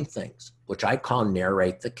explain things? Which I call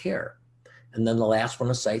narrate the care. And then the last one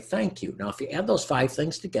is say thank you. Now, if you add those 5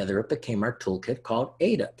 things together, it became our toolkit called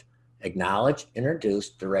AIDIT. Acknowledge, introduce,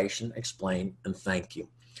 duration, explain, and thank you.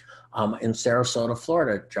 In Sarasota,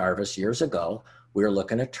 Florida, Jarvis, years ago, we were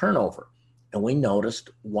looking at turnover. And we noticed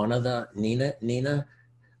one of the Nina in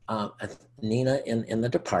the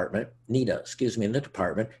department, in the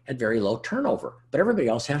department had very low turnover, but everybody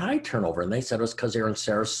else had high turnover. And they said it was because they were in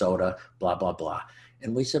Sarasota, blah, blah, blah.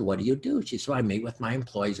 And we said, what do you do? She said, I meet with my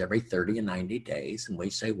employees every 30 and 90 days. And we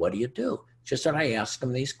say, what do you do? She said, I ask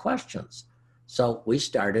them these questions. So we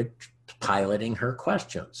started piloting her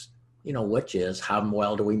questions, which is how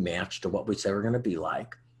well do we match to what we say we're going to be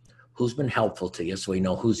like? Who's been helpful to you, so we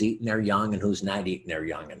know who's eating their young and who's not eating their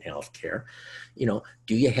young in healthcare.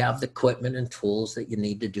 Do you have the equipment and tools that you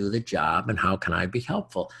need to do the job, and how can I be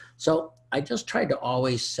helpful? So I just tried to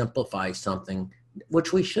always simplify something,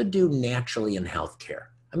 which we should do naturally in healthcare.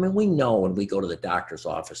 I mean, we know when we go to the doctor's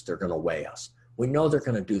office, they're going to weigh us. We know they're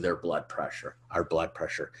going to do our blood pressure.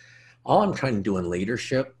 All I'm trying to do in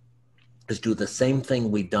leadership is do the same thing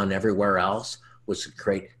we've done everywhere else, was to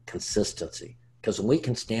create consistency. Because when we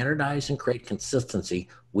can standardize and create consistency,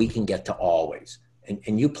 we can get to always.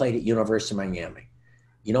 And you played at University of Miami.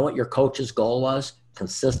 You know what your coach's goal was?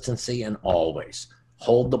 Consistency and always.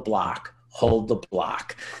 Hold the block, and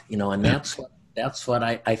that's what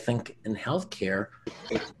I think in healthcare.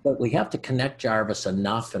 But we have to connect, Jarvis,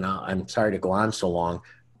 enough, and I'm sorry to go on so long.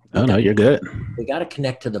 Oh, no, you're good. We got to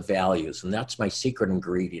connect to the values, and that's my secret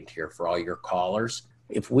ingredient here for all your callers.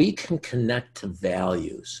 If we can connect to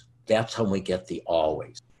values, that's when we get the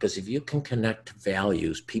always. Because if you can connect to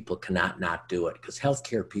values, people cannot not do it, because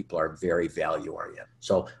healthcare people are very value oriented.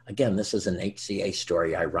 So again, this is an HCA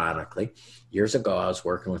story, ironically. Years ago, I was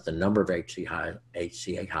working with a number of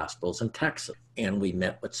HCA hospitals in Texas, and we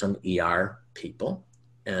met with some ER people,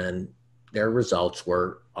 and their results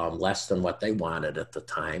were less than what they wanted at the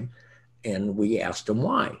time. And we asked them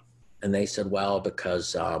why. And they said, well,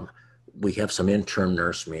 because we have some interim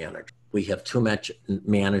nurse managers. We have too much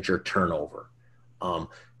manager turnover.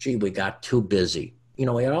 We got too busy.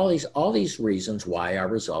 We had all these reasons why our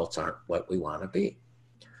results aren't what we want to be.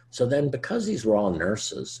 So then, because these were all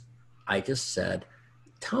nurses, I just said,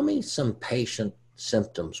 tell me some patient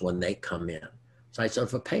symptoms when they come in. So I said,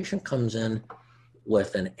 if a patient comes in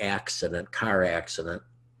with an accident, car accident,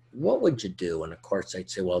 what would you do? And of course, they'd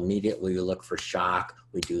say, well, immediately we look for shock.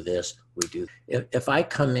 We do this, we do. If I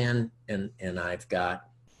come in and I've got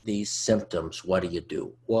these symptoms, what do you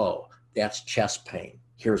do? Whoa, that's chest pain.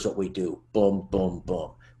 Here's what we do. Boom, boom,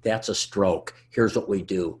 boom. That's a stroke. Here's what we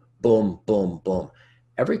do. Boom, boom, boom.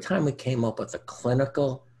 Every time we came up with a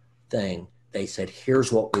clinical thing, they said,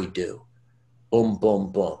 here's what we do. Boom,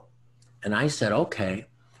 boom, boom. And I said, okay,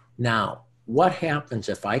 now what happens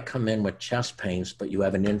if I come in with chest pains, but you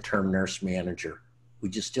have an interim nurse manager?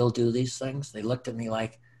 Would you still do these things? They looked at me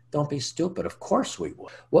like, don't be stupid. Of course we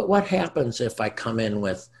would. What happens if I come in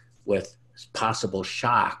with possible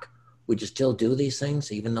shock? Would you still do these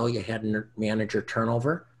things even though you had manager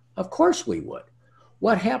turnover? Of course we would.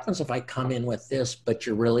 What happens if I come in with this, but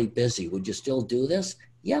you're really busy? Would you still do this?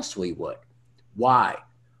 Yes, we would. Why?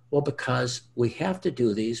 Well, because we have to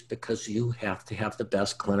do these because you have to have the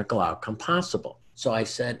best clinical outcome possible. So I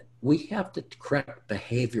said, we have to correct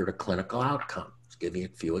behavior to clinical outcome. Let's give you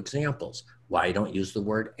a few examples. Why I don't use the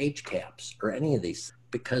word HCAHPS or any of these,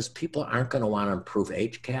 because people aren't going to want to improve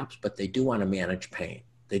HCAHPS, but they do want to manage pain.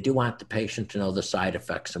 They do want the patient to know the side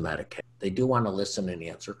effects of medication. They do want to listen and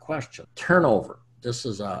answer questions. Turnover. This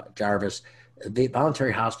is Jarvis. The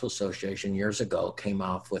Voluntary Hospital Association years ago came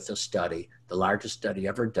off with a study, the largest study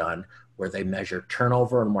ever done, where they measured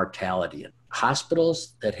turnover and mortality.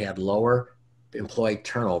 Hospitals that had lower employee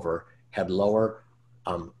turnover had lower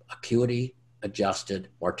acuity adjusted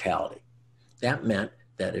mortality. That meant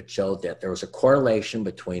that it showed that there was a correlation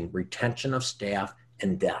between retention of staff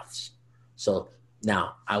and deaths. So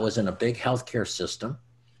now I was in a big healthcare system,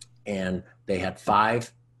 and they had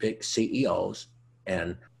 5 big CEOs,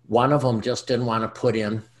 and one of them just didn't want to put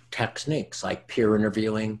in techniques like peer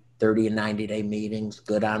interviewing, 30 and 90-day meetings,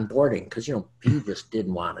 good onboarding, because, he just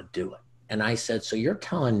didn't want to do it. And I said, so you're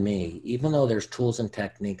telling me, even though there's tools and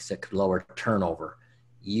techniques that could lower turnover,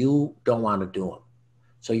 you don't want to do them.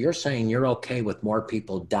 So you're saying you're okay with more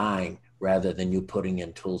people dying rather than you putting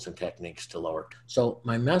in tools and techniques to lower. So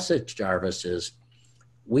my message, Jarvis, is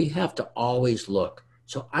we have to always look.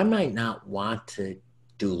 So I might not want to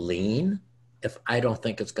do lean if I don't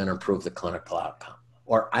think it's going to improve the clinical outcome,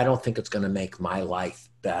 or I don't think it's going to make my life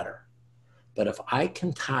better. But if I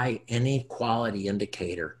can tie any quality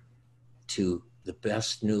indicator to the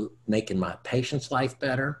best making my patient's life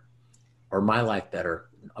better or my life better,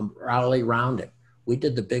 rally rounding. We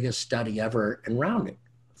did the biggest study ever in rounding,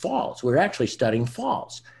 falls. We were actually studying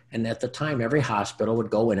falls. And at the time, every hospital would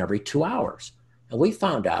go in every 2 hours. And we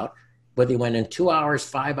found out whether you went in 2 hours,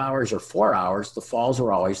 5 hours, or 4 hours, the falls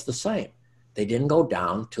were always the same. They didn't go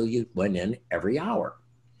down till you went in every hour.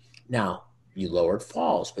 Now, you lowered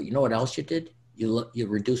falls, but you know what else you did? You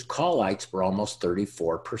reduced call lights for almost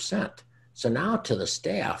 34%. So now to the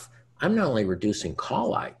staff, I'm not only reducing call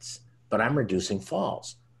lights, but I'm reducing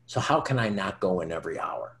falls. So how can I not go in every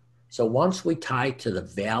hour? So once we tie to the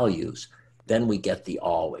values, then we get the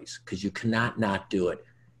always, because you cannot not do it.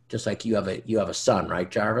 Just like you have a son, right,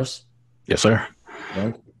 Jarvis? Yes, sir.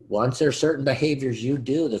 Once there's certain behaviors you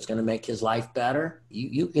do that's going to make his life better,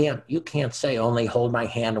 you can't say only hold my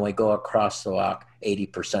hand and we go across the walk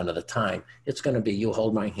 80% of the time. It's going to be you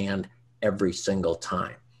hold my hand every single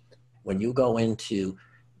time. When you go into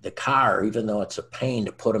the car, even though it's a pain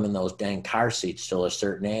to put them in those dang car seats till a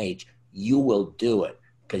certain age, you will do it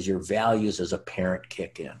because your values as a parent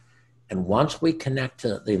kick in. And once we connect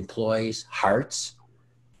to the employees' hearts,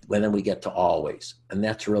 then we get to always. And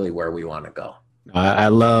that's really where we want to go. I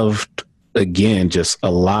loved, again, just a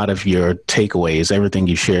lot of your takeaways, everything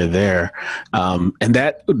you shared there. And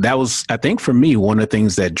that was, I think for me, one of the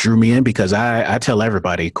things that drew me in, because I tell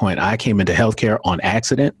everybody, Quint, I came into healthcare on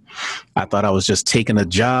accident. I thought I was just taking a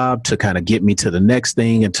job to kind of get me to the next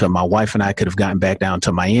thing until my wife and I could have gotten back down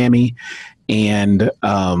to Miami. And,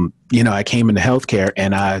 I came into healthcare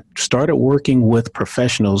and I started working with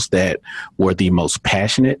professionals that were the most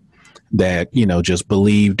passionate, that, just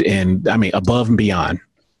believed in, above and beyond.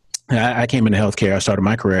 I came into healthcare. I started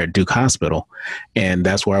my career at Duke Hospital, and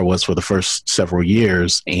that's where I was for the first several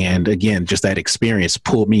years. And again, just that experience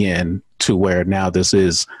pulled me in to where now this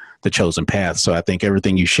is the chosen path. So I think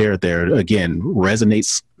everything you shared there, again,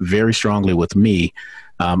 resonates very strongly with me.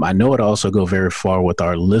 I know it also go very far with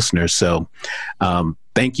our listeners. So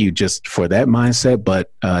thank you just for that mindset.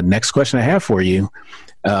 But next question I have for you,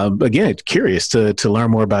 again, curious to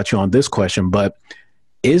learn more about you on this question, but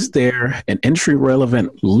is there an industry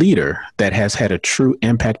relevant leader that has had a true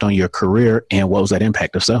impact on your career, and what was that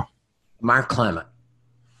impact, if so? Mark Clement.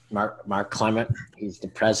 Mark Clement, he's the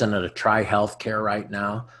president of Tri Healthcare right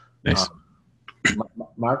now. Nice.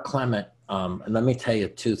 Mark Clement, and let me tell you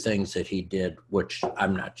two things that he did, which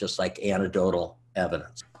I'm not just like anecdotal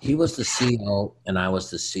evidence. He was the CEO and I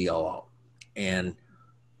was the COO. And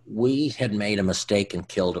we had made a mistake and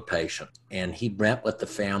killed a patient. And he met with the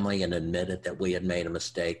family and admitted that we had made a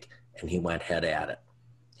mistake, and he went head at it.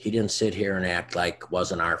 He didn't sit here and act like it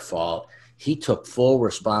wasn't our fault. He took full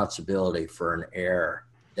responsibility for an error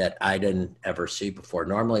that I didn't ever see before.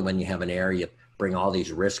 Normally when you have an error, you bring all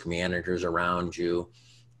these risk managers around you.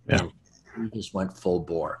 Yeah. And he just went full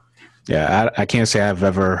bore. Yeah, I can't say I've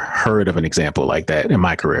ever heard of an example like that in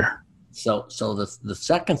my career. So the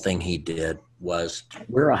second thing he did was,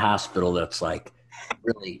 we're a hospital that's like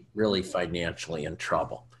really, really financially in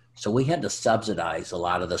trouble. So we had to subsidize a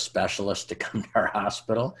lot of the specialists to come to our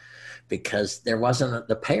hospital because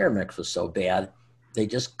the payer mix was so bad, they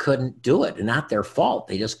just couldn't do it. And not their fault,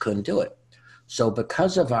 they just couldn't do it. So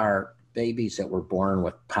because of our babies that were born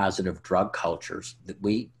with positive drug cultures,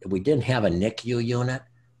 we didn't have a NICU unit,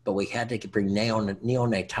 but we had to bring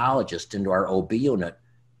neonatologists into our OB unit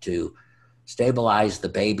to stabilize the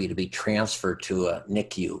baby to be transferred to a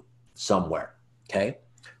NICU somewhere, okay?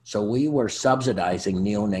 So we were subsidizing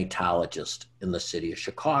neonatologists in the city of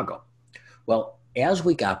Chicago. Well, as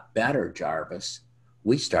we got better, Jarvis,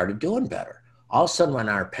 we started doing better. All of a sudden, when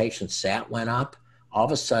our patient sat went up, all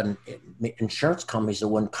of a sudden, insurance companies that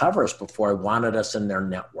wouldn't cover us before wanted us in their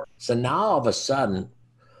network. So now all of a sudden,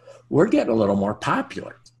 we're getting a little more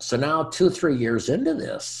popular. So now 2-3 years into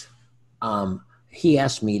this, he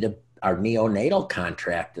asked me our neonatal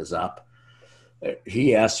contract is up.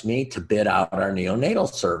 He asked me to bid out our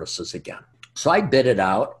neonatal services again. So I bid it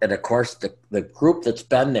out. And of course, the group that's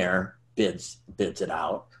been there bids it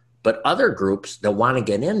out. But other groups that want to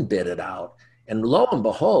get in bid it out. And lo and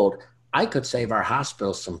behold, I could save our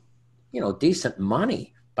hospital some, decent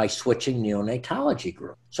money by switching neonatology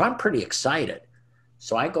group. So I'm pretty excited.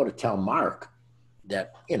 So I go to tell Mark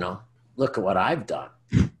that, look at what I've done.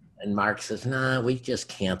 And Mark says, nah, we just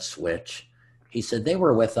can't switch. He said, they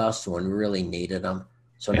were with us when we really needed them.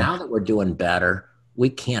 So now that we're doing better, we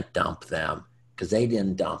can't dump them because they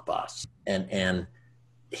didn't dump us. And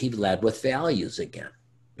he led with values again.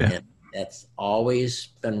 Yeah. And that's always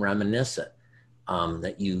been reminiscent.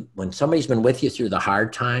 That when somebody's been with you through the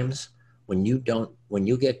hard times, when you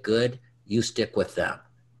get good, you stick with them.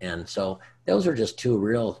 And so those are just two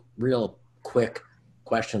real quick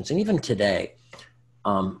questions. And even today,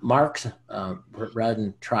 Mark's read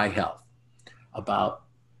in TriHealth about,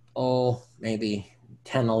 maybe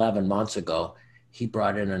 10, 11 months ago, he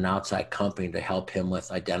brought in an outside company to help him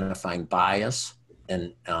with identifying bias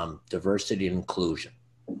and diversity and inclusion.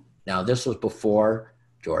 Now, this was before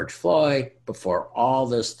George Floyd, before all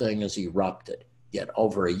this thing has erupted. Yet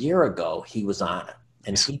over a year ago, he was on it,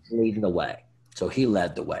 and he's leading the way. So he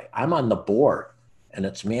led the way. I'm on the board, and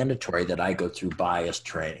it's mandatory that I go through bias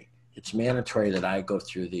training. It's mandatory that I go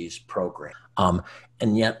through these programs.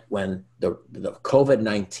 And yet when the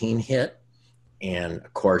COVID-19 hit, and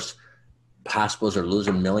of course, hospitals are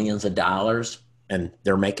losing millions of dollars and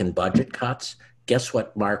they're making budget cuts, guess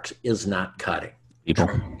what Mark is not cutting? People.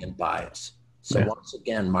 Training and bias. So once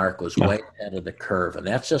again, Mark was way ahead of the curve. And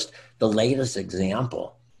that's just the latest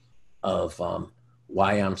example of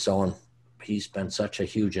why I'm he's been such a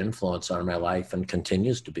huge influence on my life and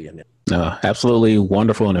continues to be an influence. Absolutely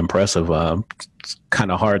wonderful and impressive. It's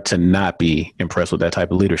kind of hard to not be impressed with that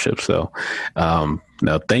type of leadership. So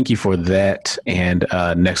thank you for that. And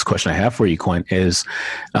next question I have for you, Quint, is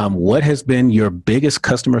what has been your biggest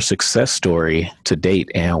customer success story to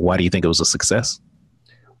date, and why do you think it was a success?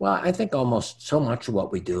 Well, I think almost so much of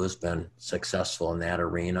what we do has been successful in that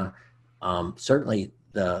arena. Certainly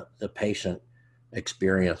the patient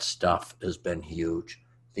experience stuff has been huge.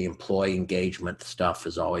 The employee engagement stuff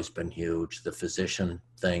has always been huge. The physician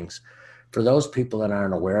things. For those people that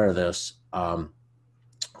aren't aware of this,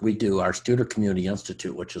 we do our Studer Community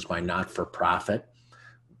Institute, which is my not-for-profit.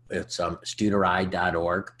 It's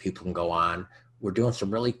studeri.org. People can go on. We're doing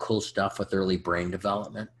some really cool stuff with early brain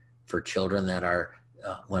development for children that are,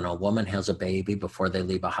 when a woman has a baby, before they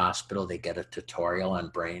leave a hospital, they get a tutorial on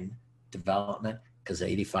brain development, because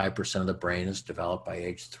 85% of the brain is developed by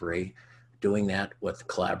age 3. Doing that with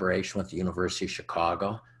collaboration with the University of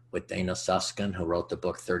Chicago, with Dana Susskind, who wrote the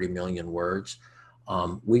book 30 Million Words.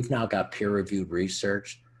 We've now got peer-reviewed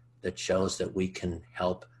research that shows that we can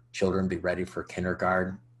help children be ready for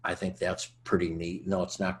kindergarten. I think that's pretty neat. No,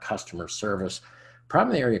 it's not customer service.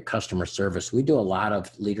 Probably in the area of customer service, we do a lot of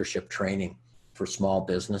leadership training for small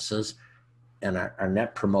businesses, and our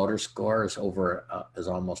net promoter score is is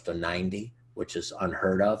almost a 90, which is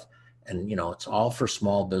unheard of. And, it's all for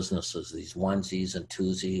small businesses, these onesies and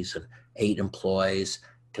twosies and 8 employees,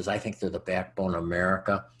 because I think they're the backbone of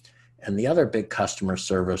America. And the other big customer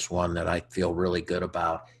service one that I feel really good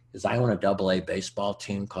about is I own a AA baseball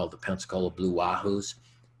team called the Pensacola Blue Wahoos.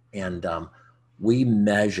 And we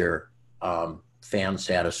measure fan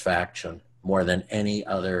satisfaction more than any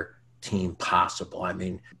other team possible. I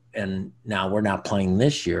mean, and now we're not playing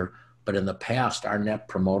this year, but in the past, our net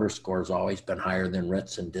promoter score has always been higher than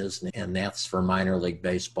Ritz and Disney, and that's for minor league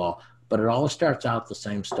baseball. But it all starts out the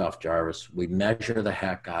same stuff, Jarvis. We measure the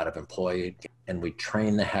heck out of employee and we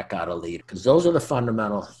train the heck out of leaders, because those are the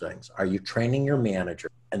fundamental things. Are you training your manager?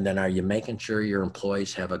 And then are you making sure your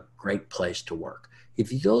employees have a great place to work?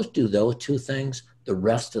 If you do those 2 things, the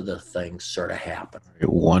rest of the things sort of happen.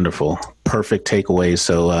 Wonderful. Perfect takeaways.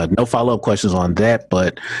 So no follow-up questions on that.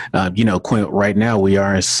 But, Quint, right now we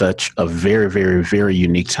are in such a very, very, very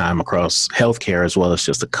unique time across healthcare as well as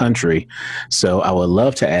just the country. So I would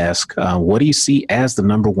love to ask, what do you see as the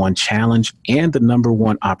number one challenge and the number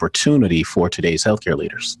one opportunity for today's healthcare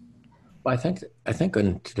leaders? Well, I think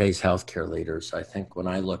in today's healthcare leaders, I think when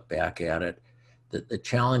I look back at it, that the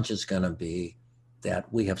challenge is going to be that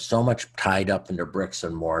we have so much tied up into bricks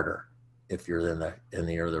and mortar. If you're in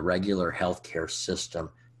the regular healthcare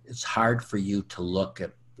system, it's hard for you to look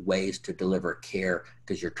at ways to deliver care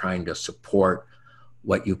because you're trying to support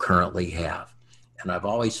what you currently have. And I've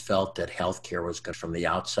always felt that healthcare was good from the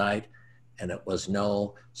outside, and it was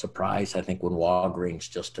no surprise, I think, when Walgreens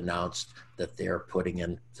just announced that they're putting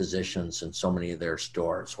in physicians in so many of their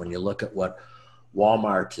stores. When you look at what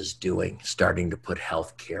Walmart is doing, starting to put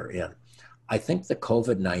healthcare in. I think the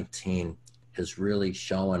COVID-19 has really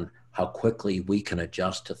shown how quickly we can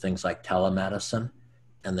adjust to things like telemedicine.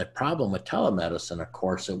 And the problem with telemedicine, of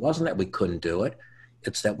course, it wasn't that we couldn't do it,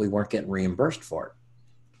 it's that we weren't getting reimbursed for it.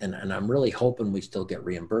 And I'm really hoping we still get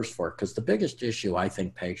reimbursed for it, because the biggest issue I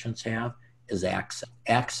think patients have is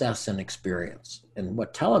access and experience. And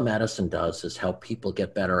what telemedicine does is help people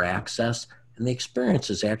get better access, and the experience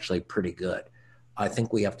is actually pretty good. I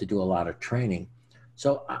think we have to do a lot of training.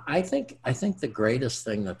 So I think the greatest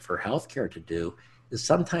thing that for healthcare to do is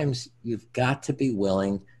sometimes you've got to be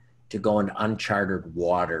willing to go into uncharted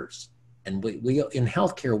waters. And we in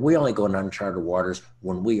healthcare, we only go into uncharted waters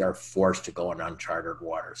when we are forced to go in uncharted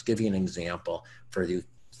waters. Give you an example for you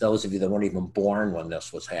those of you that weren't even born when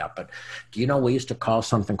this was happened. Do you know we used to call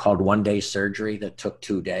something called one-day surgery that took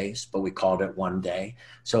 2 days, but we called it one day.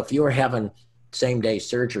 So if you were having same-day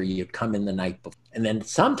surgery, you'd come in the night before, and then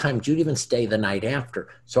sometimes you'd even stay the night after.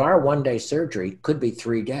 So our one-day surgery could be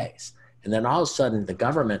 3 days. And then all of a sudden the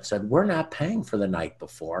government said, we're not paying for the night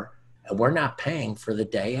before, and we're not paying for the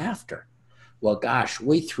day after. Well, gosh,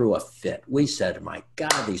 we threw a fit. We said, my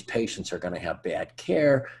God, these patients are going to have bad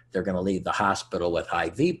care. They're going to leave the hospital with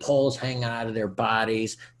IV poles hanging out of their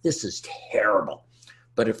bodies. This is terrible.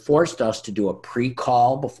 But it forced us to do a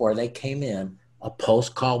pre-call before they came in, a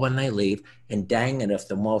post-call when they leave, and dang it, if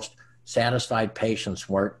the most satisfied patients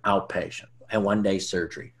weren't outpatient and one-day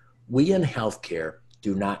surgery. We in healthcare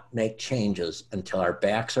do not make changes until our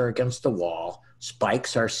backs are against the wall,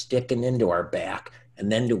 spikes are sticking into our back,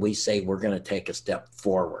 and then do we say we're going to take a step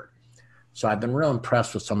forward. So I've been real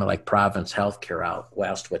impressed with someone like Providence Healthcare out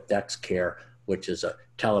west with DexCare, which is a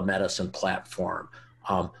telemedicine platform.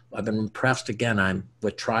 I've been impressed again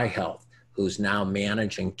with TriHealth, who's now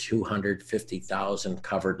managing 250,000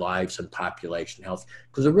 covered lives in population health,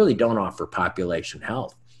 because we really don't offer population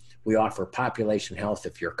health. We offer population health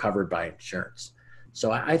if you're covered by insurance.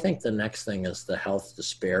 So I think the next thing is the health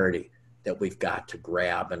disparity that we've got to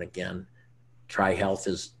grab. And again, TriHealth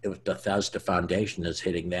with the Bethesda Foundation is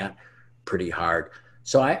hitting that pretty hard.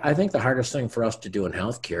 So I think the hardest thing for us to do in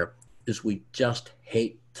healthcare is we just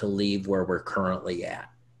hate to leave where we're currently at.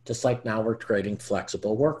 Just like now we're creating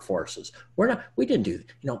flexible workforces. We didn't do,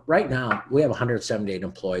 right now we have 178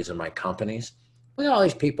 employees in my companies. We got all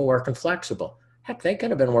these people working flexible. Heck, they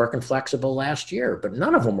could have been working flexible last year, but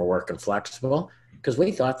none of them were working flexible because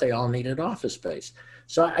we thought they all needed office space.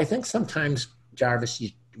 So I think sometimes, Jarvis,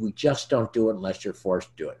 we just don't do it unless you're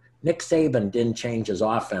forced to do it. Nick Saban didn't change his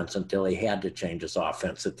offense until he had to change his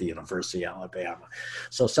offense at the University of Alabama.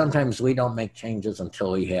 So sometimes we don't make changes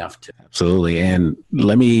until we have to. Absolutely. And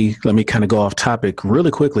let me kind of go off topic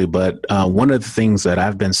really quickly. But one of the things that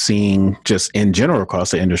I've been seeing just in general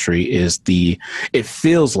across the industry is it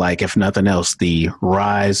feels like, if nothing else, the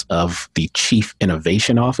rise of the chief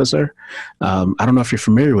innovation officer. I don't know if you're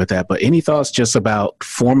familiar with that, but any thoughts just about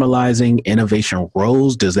formalizing innovation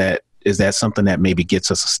roles? Is that something that maybe gets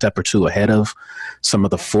us a step or two ahead of some of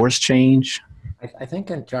the force change? I think,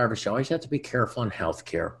 Jarvis, you always have to be careful in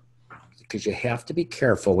healthcare, because you have to be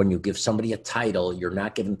careful when you give somebody a title, you're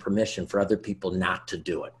not giving permission for other people not to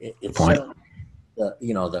do it. It's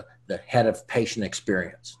the head of patient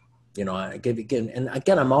experience. I'm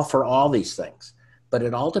all for all these things, but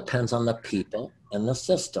it all depends on the people and the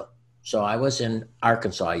system. So I was in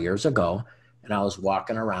Arkansas years ago, and I was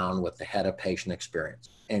walking around with the head of patient experience.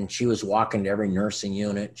 And she was walking to every nursing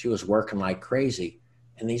unit. She was working like crazy.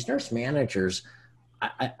 And these nurse managers,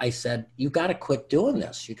 I said, you got to quit doing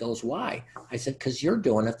this. She goes, why? I said, because you're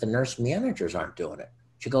doing it. The nurse managers aren't doing it.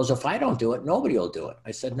 She goes, if I don't do it, nobody will do it.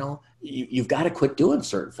 I said, no, you've got to quit doing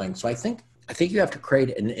certain things. So I think you have to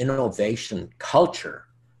create an innovation culture,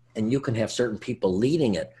 and you can have certain people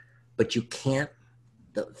leading it, but you can't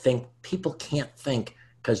think, people can't think,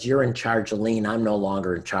 because you're in charge of lean, I'm no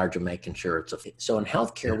longer in charge of making sure it's so in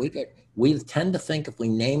healthcare, we tend to think if we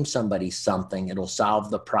name somebody something, it'll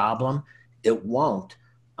solve the problem. It won't,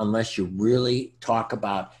 unless you really talk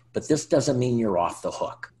about, but this doesn't mean you're off the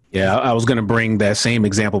hook. Yeah, I was going to bring that same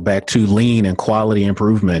example back to lean and quality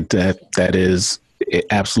improvement. That is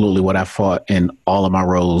absolutely what I fought in all of my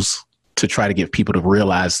roles, to try to get people to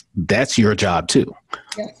realize that's your job too.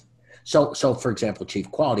 Yes. So for example,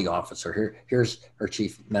 chief quality officer, here's her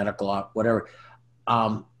chief medical officer, whatever.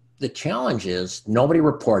 The challenge is nobody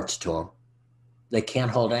reports to them. They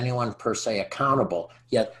can't hold anyone per se accountable,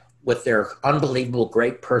 yet with their unbelievable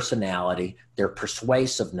great personality, their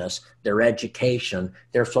persuasiveness, their education,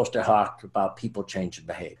 they're supposed to talk about people changing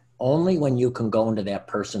behavior. Only when you can go into that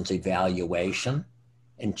person's evaluation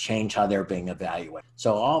and change how they're being evaluated.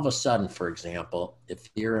 So all of a sudden, for example, if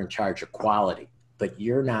you're in charge of quality, but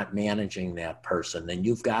you're not managing that person, then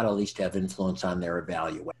you've got to at least have influence on their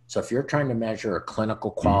evaluation. So if you're trying to measure a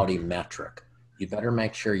clinical quality metric, you better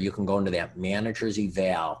make sure you can go into that manager's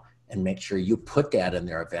eval and make sure you put that in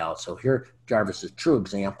their eval. So here, Jarvis is a true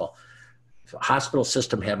example. The hospital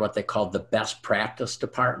system had what they called the best practice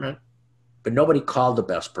department, but nobody called the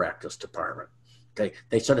best practice department. Okay,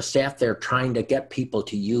 they sort of sat there trying to get people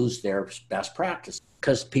to use their best practice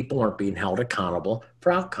because people weren't being held accountable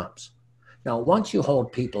for outcomes. Now, once you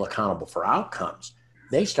hold people accountable for outcomes,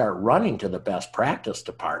 they start running to the best practice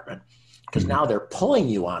department because now they're pulling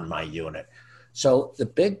you on my unit. So the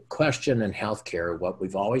big question in healthcare, what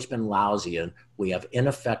we've always been lousy in, we have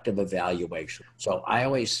ineffective evaluation. So I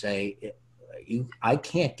always say, I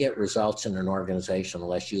can't get results in an organization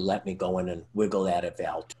unless you let me go in and wiggle that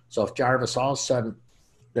eval. So if Jarvis, all of a sudden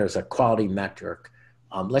there's a quality metric,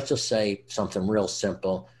 let's just say something real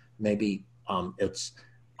simple, maybe it's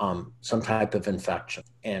some type of infection.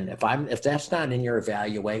 And if that's not in your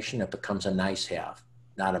evaluation, it becomes a nice have,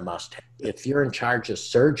 not a must have. If you're in charge of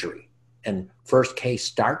surgery and first case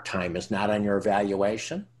start time is not on your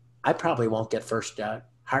evaluation, I probably won't get first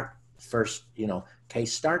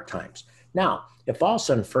case start times. Now, if all of a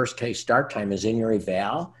sudden first case start time is in your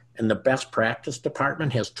eval and the best practice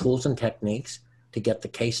department has tools and techniques to get the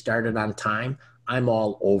case started on time, I'm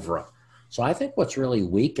all over them. So I think what's really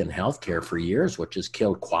weak in healthcare for years, which has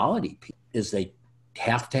killed quality, is they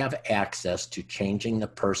have to have access to changing the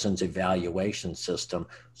person's evaluation system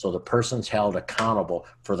so the person's held accountable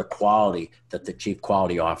for the quality that the chief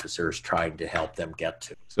quality officer is trying to help them get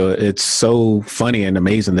to. So it's so funny and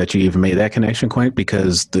amazing that you even made that connection, Quint,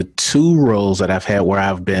 because the two roles that I've had where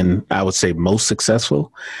I've been, I would say, most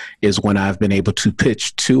successful is when I've been able to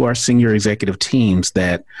pitch to our senior executive teams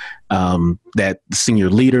that that senior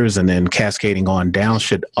leaders and then cascading on down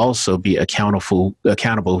should also be accountable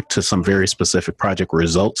to some very specific project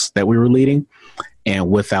results that we were leading. And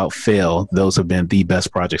without fail, those have been the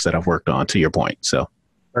best projects that I've worked on, to your point. So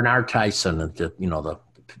Bernard Tyson,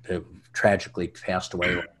 the tragically passed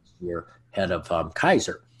away last year, head of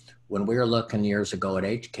Kaiser. When we were looking years ago at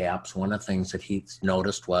HCAPs, one of the things that he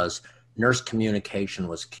noticed was nurse communication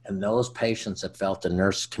was, and those patients that felt the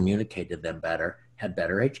nurse communicated them better had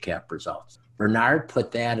better HCAP results. Bernard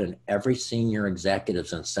put that in every senior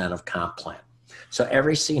executive's incentive comp plan. So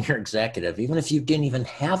every senior executive, even if you didn't even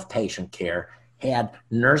have patient care, had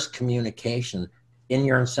nurse communication in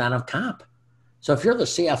your incentive comp. So if you're the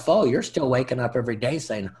CFO, you're still waking up every day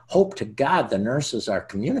saying, hope to God the nurses are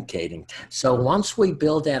communicating. So once we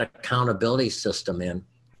build that accountability system in,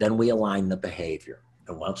 then we align the behavior.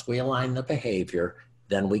 And once we align the behavior,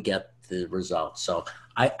 then we get the results. So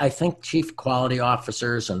I think chief quality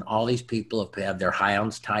officers and all these people have had their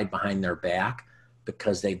hounds tied behind their back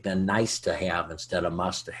because they've been nice to have instead of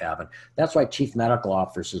must to have. And that's why chief medical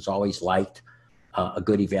officers always liked a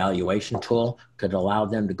good evaluation tool, could allow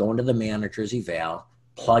them to go into the manager's eval,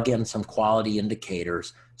 plug in some quality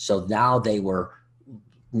indicators. So now they were,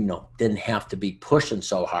 didn't have to be pushing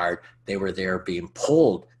so hard. They were there being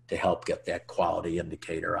pulled to help get that quality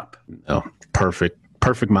indicator up. Oh, perfect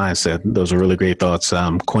mindset. Those are really great thoughts,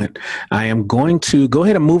 Quint. I am going to go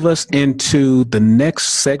ahead and move us into the next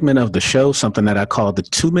segment of the show, something that I call the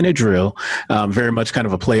 2-minute drill, very much kind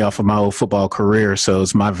of a play off of my old football career. So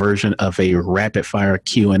it's my version of a rapid fire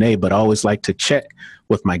Q&A, but I always like to check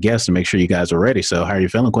with my guests to make sure you guys are ready. So how are you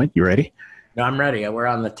feeling, Quint? You ready? No, I'm ready. We're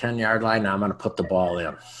on the 10-yard line. Now I'm going to put the ball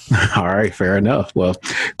in. All right. Fair enough. Well,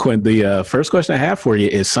 Quint, the first question I have for you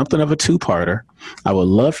is something of a two-parter. I would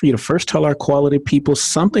love for you to first tell our quality people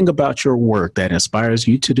something about your work that inspires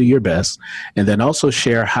you to do your best, and then also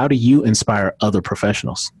share how do you inspire other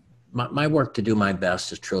professionals? My work to do my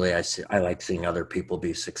best is truly, I like seeing other people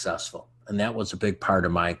be successful. And that was a big part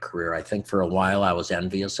of my career. I think for a while I was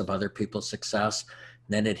envious of other people's success.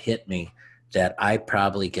 And then it hit me that I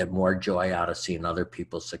probably get more joy out of seeing other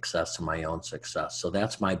people's success than my own success. So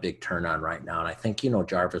that's my big turn on right now. And I think,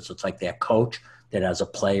 Jarvis, it's like that coach that as a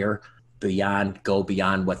player go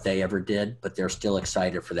beyond what they ever did, but they're still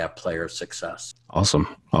excited for that player's success. Awesome.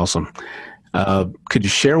 Could you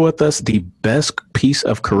share with us the best piece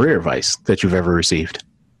of career advice that you've ever received?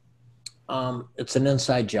 It's an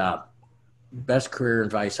inside job. Best career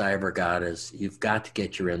advice I ever got is you've got to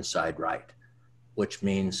get your inside right, which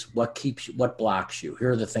means what blocks you.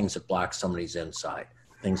 Here are the things that block somebody's inside.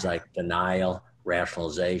 Things like denial,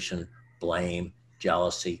 rationalization, blame,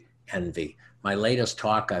 jealousy, envy. My latest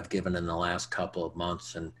talk I've given in the last couple of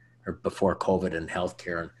months or before COVID in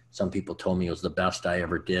healthcare, and some people told me it was the best I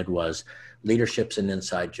ever did, was leadership's an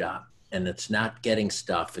inside job. And it's not getting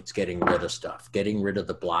stuff, it's getting rid of stuff, getting rid of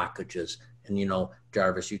the blockages. And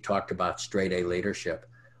Jarvis, you talked about straight A leadership.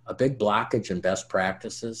 A big blockage in best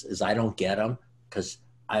practices is I don't get them because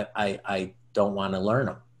I don't want to learn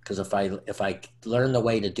them. Because if I learn the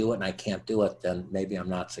way to do it and I can't do it, then maybe I'm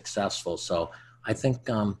not successful. So I think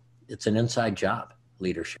it's an inside job,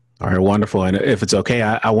 leadership. All right, wonderful. And if it's okay,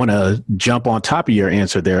 I want to jump on top of your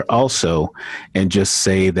answer there also and just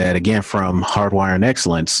say that, again, from Hardwiring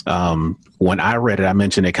Excellence, when I read it, I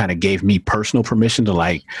mentioned it kind of gave me personal permission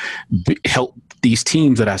to help these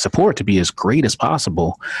teams that I support to be as great as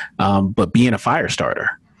possible, but being a fire starter.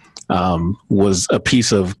 was a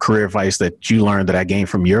piece of career advice that you learned that I gained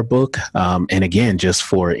from your book. And again, just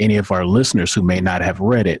for any of our listeners who may not have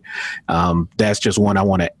read it, that's just one I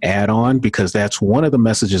want to add on, because that's one of the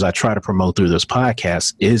messages I try to promote through this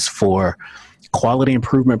podcast is for quality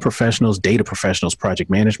improvement professionals, data professionals, project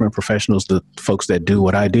management professionals, the folks that do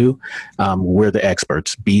what I do. We're the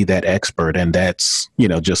experts. Be that expert. And that's,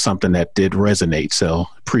 just something that did resonate. So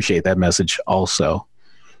appreciate that message also.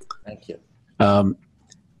 Thank you.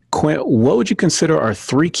 Quint, what would you consider are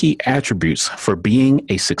 3 key attributes for being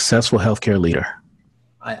a successful healthcare leader?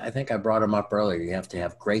 I think I brought them up earlier. You have to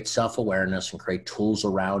have great self-awareness and great tools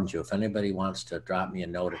around you. If anybody wants to drop me a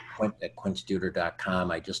note at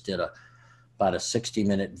quint@quintstuder.com, I just did about a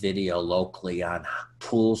 60-minute video locally on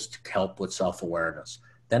tools to help with self-awareness.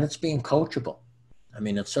 Then it's being coachable. I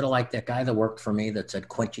mean, it's sort of like that guy that worked for me that said,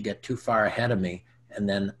 Quint, you get too far ahead of me, and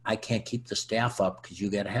then I can't keep the staff up because you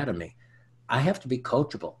get ahead of me. I have to be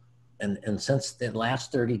coachable. And since the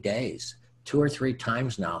last 30 days, 2 or 3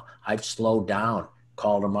 times now, I've slowed down,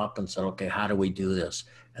 called them up and said, okay, how do we do this?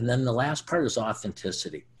 And then the last part is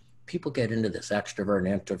authenticity. People get into this extrovert and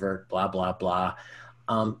introvert, blah, blah, blah.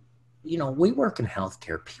 We work in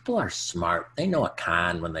healthcare. People are smart. They know a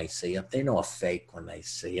con when they see it. They know a fake when they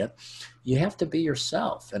see it. You have to be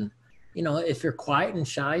yourself. And, if you're quiet and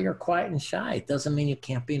shy, you're quiet and shy. It doesn't mean you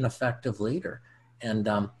can't be an effective leader. And,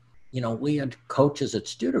 we had coaches at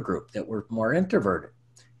Studer Group that were more introverted.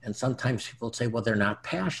 And sometimes people would say, well, they're not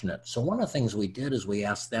passionate. So one of the things we did is we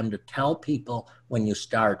asked them to tell people when you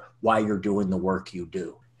start why you're doing the work you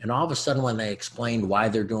do. And all of a sudden, when they explained why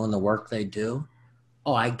they're doing the work they do,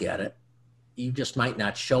 oh, I get it. You just might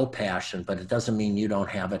not show passion, but it doesn't mean you don't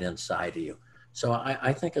have it inside of you. So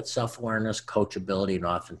I think it's self-awareness, coachability, and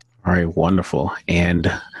authenticity. All right, wonderful. And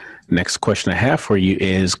next question I have for you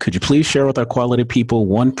is, could you please share with our quality people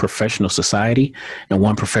one professional society and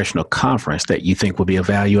one professional conference that you think would be a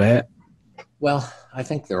value add? Well, I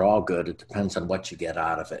think they're all good. It depends on what you get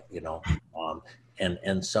out of it,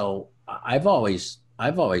 And so I've always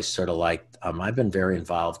sort of liked, I've been very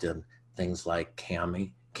involved in things like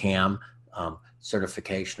CAM,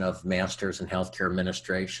 certification of masters in healthcare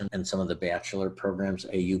administration, and some of the bachelor programs,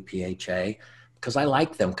 AUPHA, because I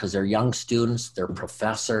like them because they're young students, they're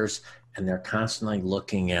professors, and they're constantly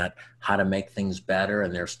looking at how to make things better,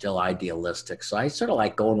 and they're still idealistic. So I sort of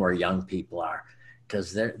like going where young people are,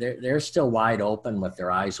 because they're still wide open with their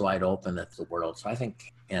eyes wide open at the world. So I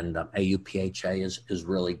think, and AUPHA is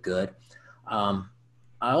really good. I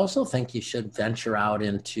also think you should venture out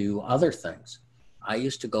into other things. I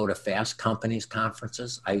used to go to Fast Companies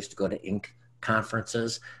conferences. I used to go to Inc.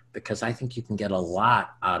 conferences, because I think you can get a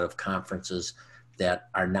lot out of conferences that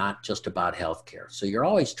are not just about healthcare. So you're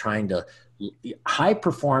always trying to,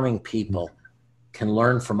 high-performing people can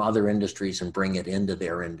learn from other industries and bring it into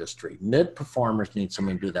their industry. Mid-performers need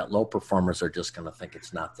someone to do that. Low performers are just going to think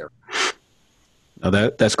it's not their. No,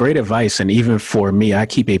 that's great advice. And even for me, I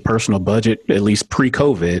keep a personal budget, at least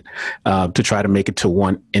pre-COVID, to try to make it to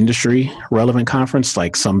one industry relevant conference,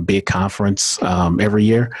 like some big conference every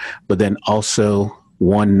year, but then also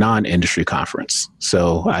one non-industry conference.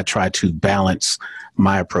 So I try to balance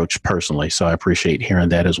my approach personally. So I appreciate hearing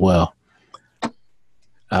that as well.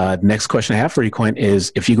 Next question I have for you, Quint,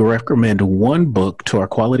 is if you could recommend one book to our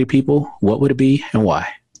quality people, what would it be and why?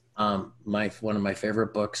 One of my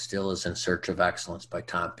favorite books still is In Search of Excellence by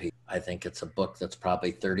Tom P. I think it's a book that's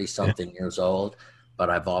probably 30-something years old, but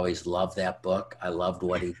I've always loved that book. I loved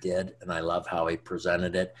what he did, and I love how he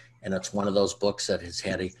presented it. And it's one of those books that has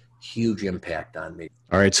had a huge impact on me.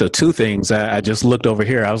 All right. So 2 things. I just looked over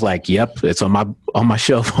here. I was like, yep, it's on my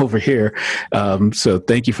shelf over here. So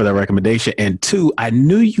thank you for that recommendation. And 2, I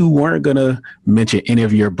knew you weren't going to mention any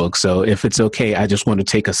of your books. So if it's okay, I just want to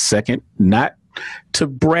take a second, not to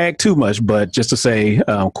brag too much, but just to say,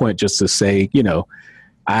 Quint, just to say,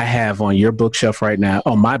 I have on your bookshelf right now,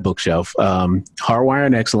 on my bookshelf,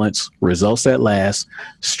 Hardwiring Excellence, Results That Last,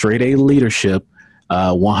 Straight A Leadership,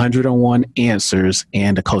 101 Answers,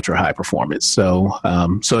 and A Culture of High Performance. So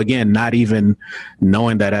again, not even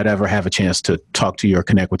knowing that I'd ever have a chance to talk to you or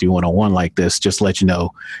connect with you one-on-one like this, just let you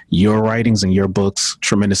know your writings and your books,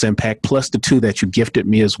 tremendous impact, plus the 2 that you gifted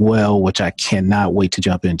me as well, which I cannot wait to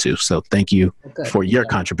jump into. So thank you for your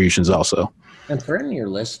contributions also. And for any of your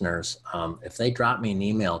listeners, if they drop me an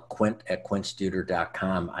email,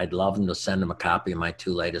 quint@quintstuder.com, I'd love them to send them a copy of my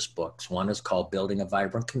 2 latest books. One is called Building a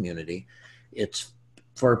Vibrant Community. It's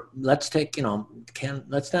let's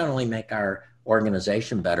not only make our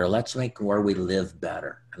organization better, let's make where we live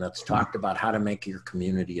better. And let's talk about how to make your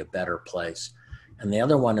community a better place. And the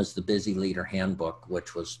other one is the Busy Leader Handbook,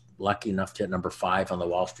 which was lucky enough to hit number 5 on the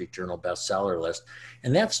Wall Street Journal bestseller list.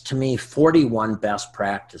 And that's, to me, 41 best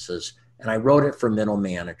practices. And I wrote it for middle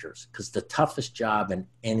managers, because the toughest job in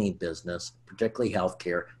any business, particularly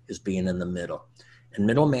healthcare, is being in the middle. And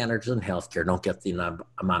middle managers in healthcare don't get the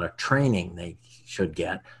amount of training they should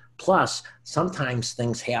get. Plus, sometimes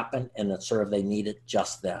things happen and it's sort of they need it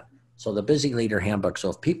just then. So the Busy Leader Handbook.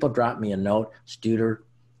 So if people drop me a note,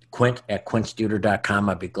 Quint at quintstuder.com,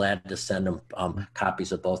 I'd be glad to send them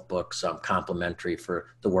copies of both books, complimentary for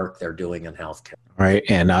the work they're doing in healthcare. Right.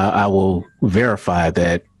 And I will verify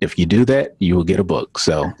that if you do that, you will get a book.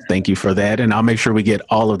 So thank you for that. And I'll make sure we get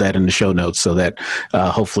all of that in the show notes so that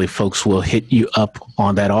hopefully folks will hit you up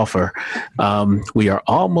on that offer. We are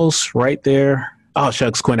almost right there. Oh,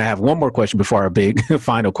 shucks, Quint, I have one more question before our big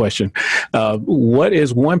final question. What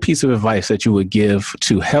is one piece of advice that you would give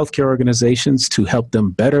to healthcare organizations to help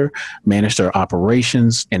them better manage their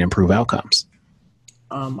operations and improve outcomes?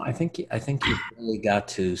 I think you've really got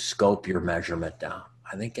to scope your measurement down.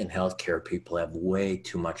 I think in healthcare, people have way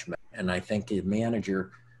too much. And I think a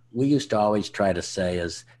manager, we used to always try to say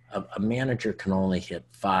is a manager can only hit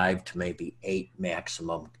 5 to maybe 8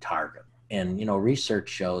 maximum target. And, research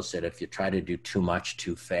shows that if you try to do too much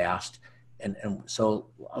too fast, and so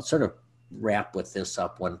I'll sort of wrap with this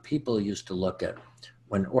up. When people used to look at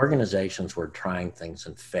when organizations were trying things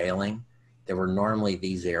and failing, there were normally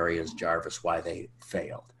these areas, Jarvis, why they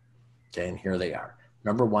failed. Okay, and here they are.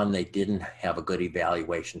 Number one, they didn't have a good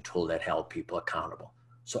evaluation tool that held people accountable.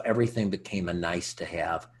 So everything became a nice to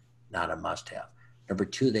have, not a must have. Number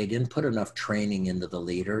two, they didn't put enough training into the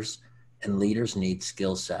leaders, and leaders need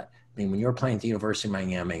skill set. I mean, when you were playing at the University of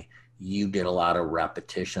Miami, you did a lot of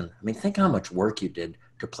repetition. I mean, think how much work you did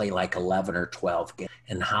to play like 11 or 12 games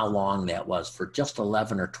and how long that was for just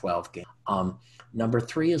 11 or 12 games. Number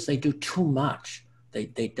three is they do too much.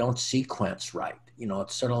 They don't sequence right.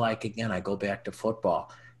 It's sort of like, again, I go back to football.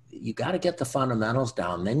 You got to get the fundamentals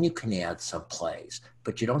down. Then you can add some plays,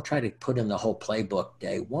 but you don't try to put in the whole playbook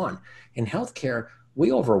day one. In healthcare,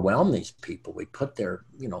 we overwhelm these people. We put their,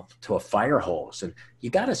 to a fire hose, and you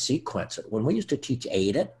got to sequence it. When we used to teach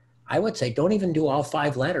AIDA, I would say, don't even do all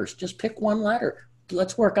 5 letters. Just pick one letter.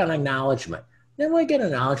 Let's work on acknowledgement. Then we get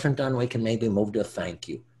acknowledgement done. We can maybe move to a thank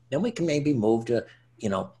you. Then we can maybe move to,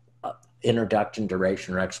 introduction,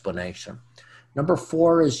 duration, or explanation. Number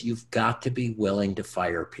 4 is you've got to be willing to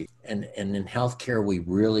fire people. And in healthcare, we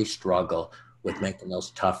really struggle with making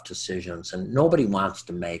those tough decisions, and nobody wants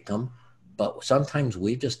to make them. But sometimes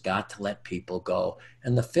we've just got to let people go.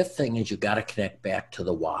 And the 5th thing is you got to connect back to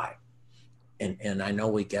the why. And I know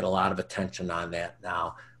we get a lot of attention on that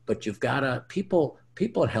now, but you've got to, people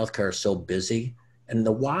in healthcare are so busy, and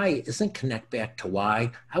the why isn't connect back to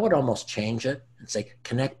why. I would almost change it and say,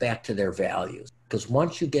 connect back to their values. Because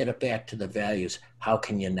once you get it back to the values, how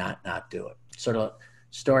can you not do it? Sort of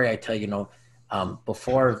story I tell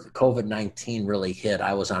before COVID-19 really hit,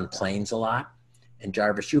 I was on planes a lot. And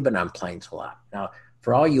Jarvis, you've been on planes a lot. Now,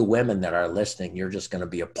 for all you women that are listening, you're just going to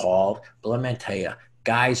be appalled. But let me tell you,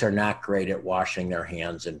 guys are not great at washing their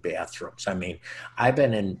hands in bathrooms. I mean, I've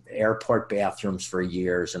been in airport bathrooms for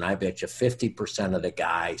years, and I bet you 50% of the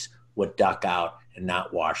guys would duck out and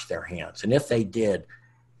not wash their hands. And if they did,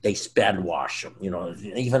 they sped wash them.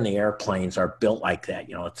 Even the airplanes are built like that.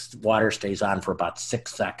 Water stays on for about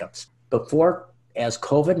 6 seconds. As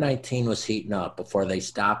COVID-19 was heating up, before they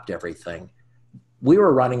stopped everything, we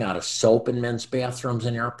were running out of soap in men's bathrooms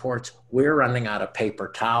in airports. We were running out of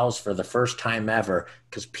paper towels for the first time ever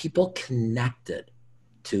because people connected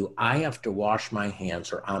to, I have to wash my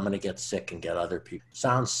hands or I'm going to get sick and get other people.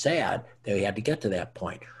 Sounds sad that we had to get to that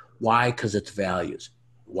point. Why? Because it's values.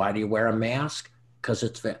 Why do you wear a mask? Because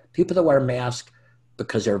it's people that wear a mask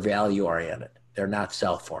because they're value oriented. They're not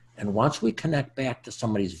self-oriented. And once we connect back to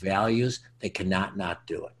somebody's values, they cannot not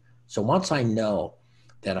do it. So once I know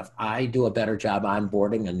that if I do a better job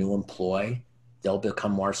onboarding a new employee, they'll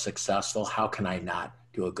become more successful. How can I not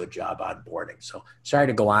do a good job onboarding? So sorry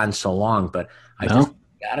to go on so long, but I just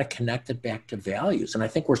got to connect it back to values. And I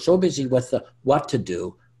think we're so busy with the what to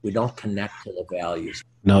do, we don't connect to the values.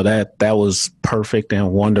 No, that was perfect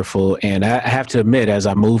and wonderful. And I have to admit, as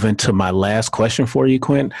I move into my last question for you,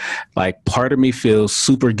 Quint, like part of me feels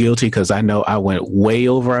super guilty because I know I went way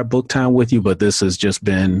over our book time with you, but this has just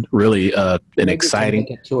been really an exciting.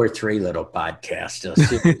 Make a 2 or 3 little podcasts.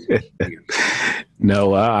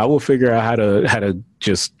 No, I will figure out how to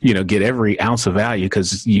just, get every ounce of value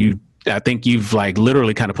because you I think you've like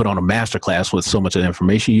literally kind of put on a masterclass with so much of the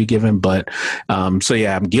information you've given. But so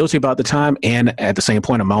yeah, I'm guilty about the time. And at the same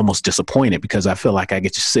point, I'm almost disappointed because I feel like I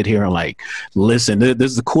get to sit here and like listen.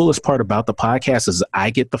 This is the coolest part about the podcast is I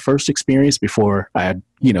get the first experience before I,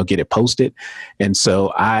 get it posted. And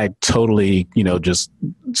so I totally, just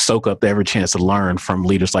soak up every chance to learn from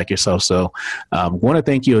leaders like yourself. So want to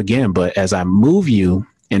thank you again. But as I move you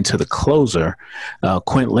into the closer,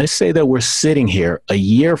 Quint, let's say that we're sitting here a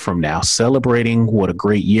year from now celebrating what a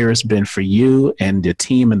great year has been for you and the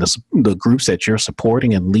team and the groups that you're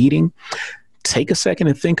supporting and leading. Take a second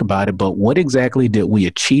and think about it, but what exactly did we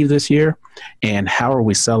achieve this year and how are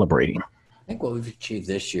we celebrating? I think what we've achieved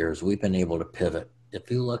this year is we've been able to pivot. If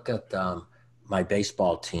you look at my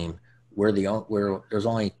baseball team, there's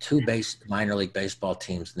only two minor league baseball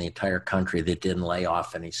teams in the entire country that didn't lay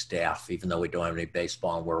off any staff, even though we don't have any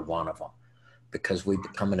baseball, and we're one of them because we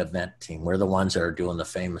become an event team. We're the ones that are doing the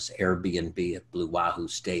famous Airbnb at Blue Wahoo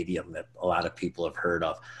Stadium that a lot of people have heard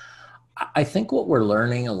of. I think what we're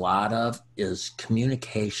learning a lot of is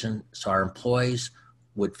communication. So our employees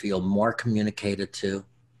would feel more communicated to,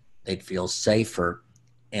 they'd feel safer.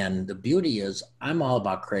 And the beauty is I'm all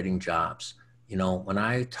about creating jobs. When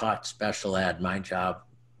I taught special ed, my job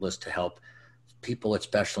was to help people with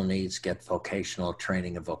special needs get vocational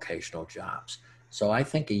training and vocational jobs. So I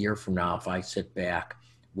think a year from now, if I sit back,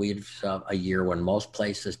 we'd have a year when most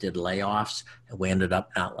places did layoffs and we ended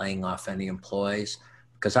up not laying off any employees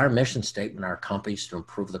because our mission statement, our company is to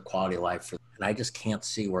improve the quality of life. And I just can't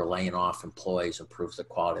see where laying off employees improves the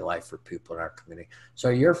quality of life for people in our community. So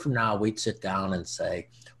a year from now, we'd sit down and say,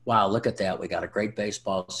 wow, look at that. We got a great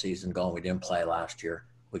baseball season going. We didn't play last year.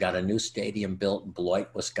 We got a new stadium built in Beloit,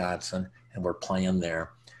 Wisconsin, and we're playing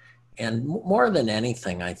there. And more than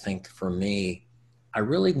anything, I think for me, I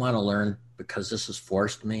really want to learn, because this has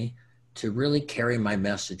forced me to really carry my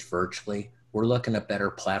message virtually. We're looking at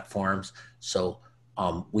better platforms so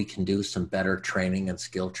we can do some better training and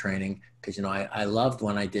skill training. Because, I loved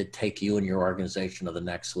when I did take you and your organization to the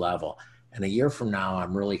next level. And a year from now,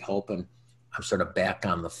 I'm really hoping I'm sort of back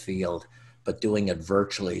on the field, but doing it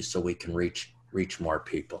virtually so we can reach more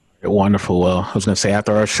people. Wonderful. Well, I was going to say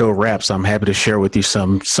after our show wraps, I'm happy to share with you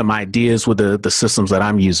some ideas with the systems that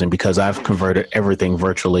I'm using because I've converted everything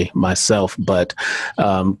virtually myself. But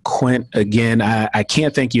Quint, again, I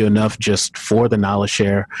can't thank you enough just for the knowledge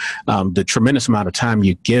share, the tremendous amount of time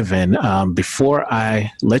you've given. Before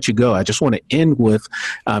I let you go, I just want to end with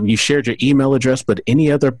you shared your email address, but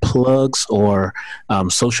any other plugs or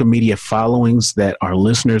social media followings that our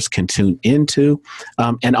listeners can tune into,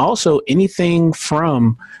 and also anything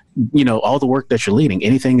from all the work that you're leading,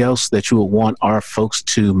 anything else that you would want our folks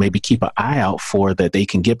to maybe keep an eye out for that they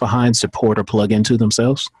can get behind, support, or plug into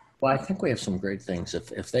themselves? Well, I think we have some great things.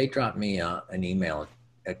 If they drop me an email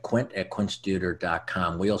at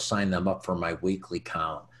quint@quintstuder.com, we'll sign them up for my weekly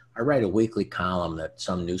column. I write a weekly column that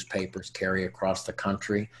some newspapers carry across the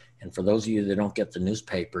country. And for those of you that don't get the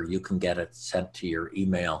newspaper, you can get it sent to your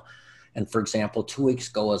email. And for example, 2 weeks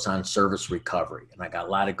ago was on service recovery. And I got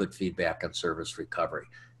a lot of good feedback on service recovery.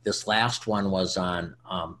 This last one was on,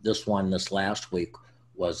 this last week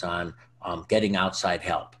was on getting outside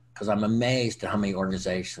help. Because I'm amazed at how many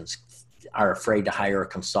organizations are afraid to hire a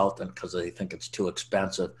consultant because they think it's too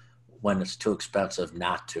expensive when it's too expensive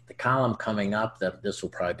not to. The column coming up, that this will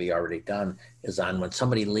probably be already done, is on when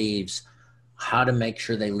somebody leaves, how to make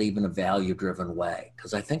sure they leave in a value-driven way.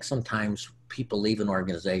 Because I think sometimes people leave an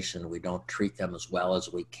organization, we don't treat them as well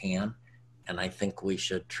as we can. And I think we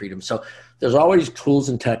should treat them. So there's always tools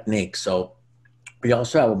and techniques. So we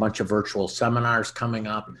also have a bunch of virtual seminars coming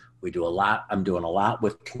up. We do a lot. I'm doing a lot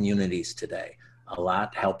with communities today, a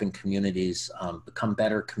lot helping communities become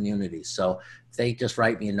better communities. So if they just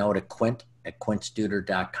write me a note at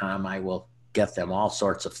quintstuder.com, I will get them all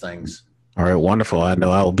sorts of things. All right, wonderful. I know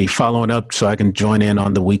I will be following up so I can join in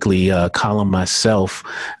on the weekly column myself.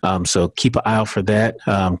 So keep an eye out for that.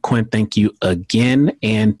 Quint, thank you again.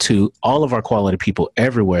 And to all of our quality people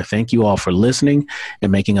everywhere, thank you all for listening and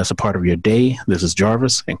making us a part of your day. This is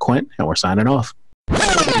Jarvis and Quint, and we're signing off.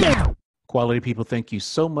 Quality people, thank you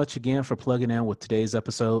so much again for plugging in with today's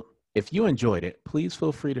episode. If you enjoyed it, please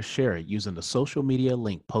feel free to share it using the social media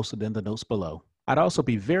link posted in the notes below. I'd also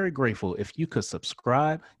be very grateful if you could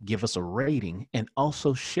subscribe, give us a rating, and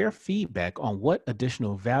also share feedback on what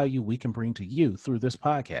additional value we can bring to you through this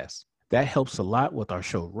podcast. That helps a lot with our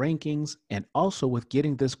show rankings and also with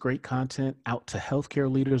getting this great content out to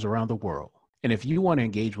healthcare leaders around the world. And if you want to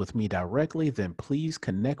engage with me directly, then please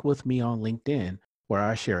connect with me on LinkedIn, where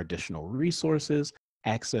I share additional resources,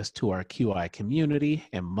 access to our QI community,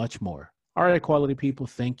 and much more. All right, quality people,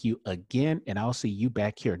 thank you again. And I'll see you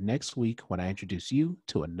back here next week when I introduce you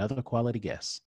to another quality guest.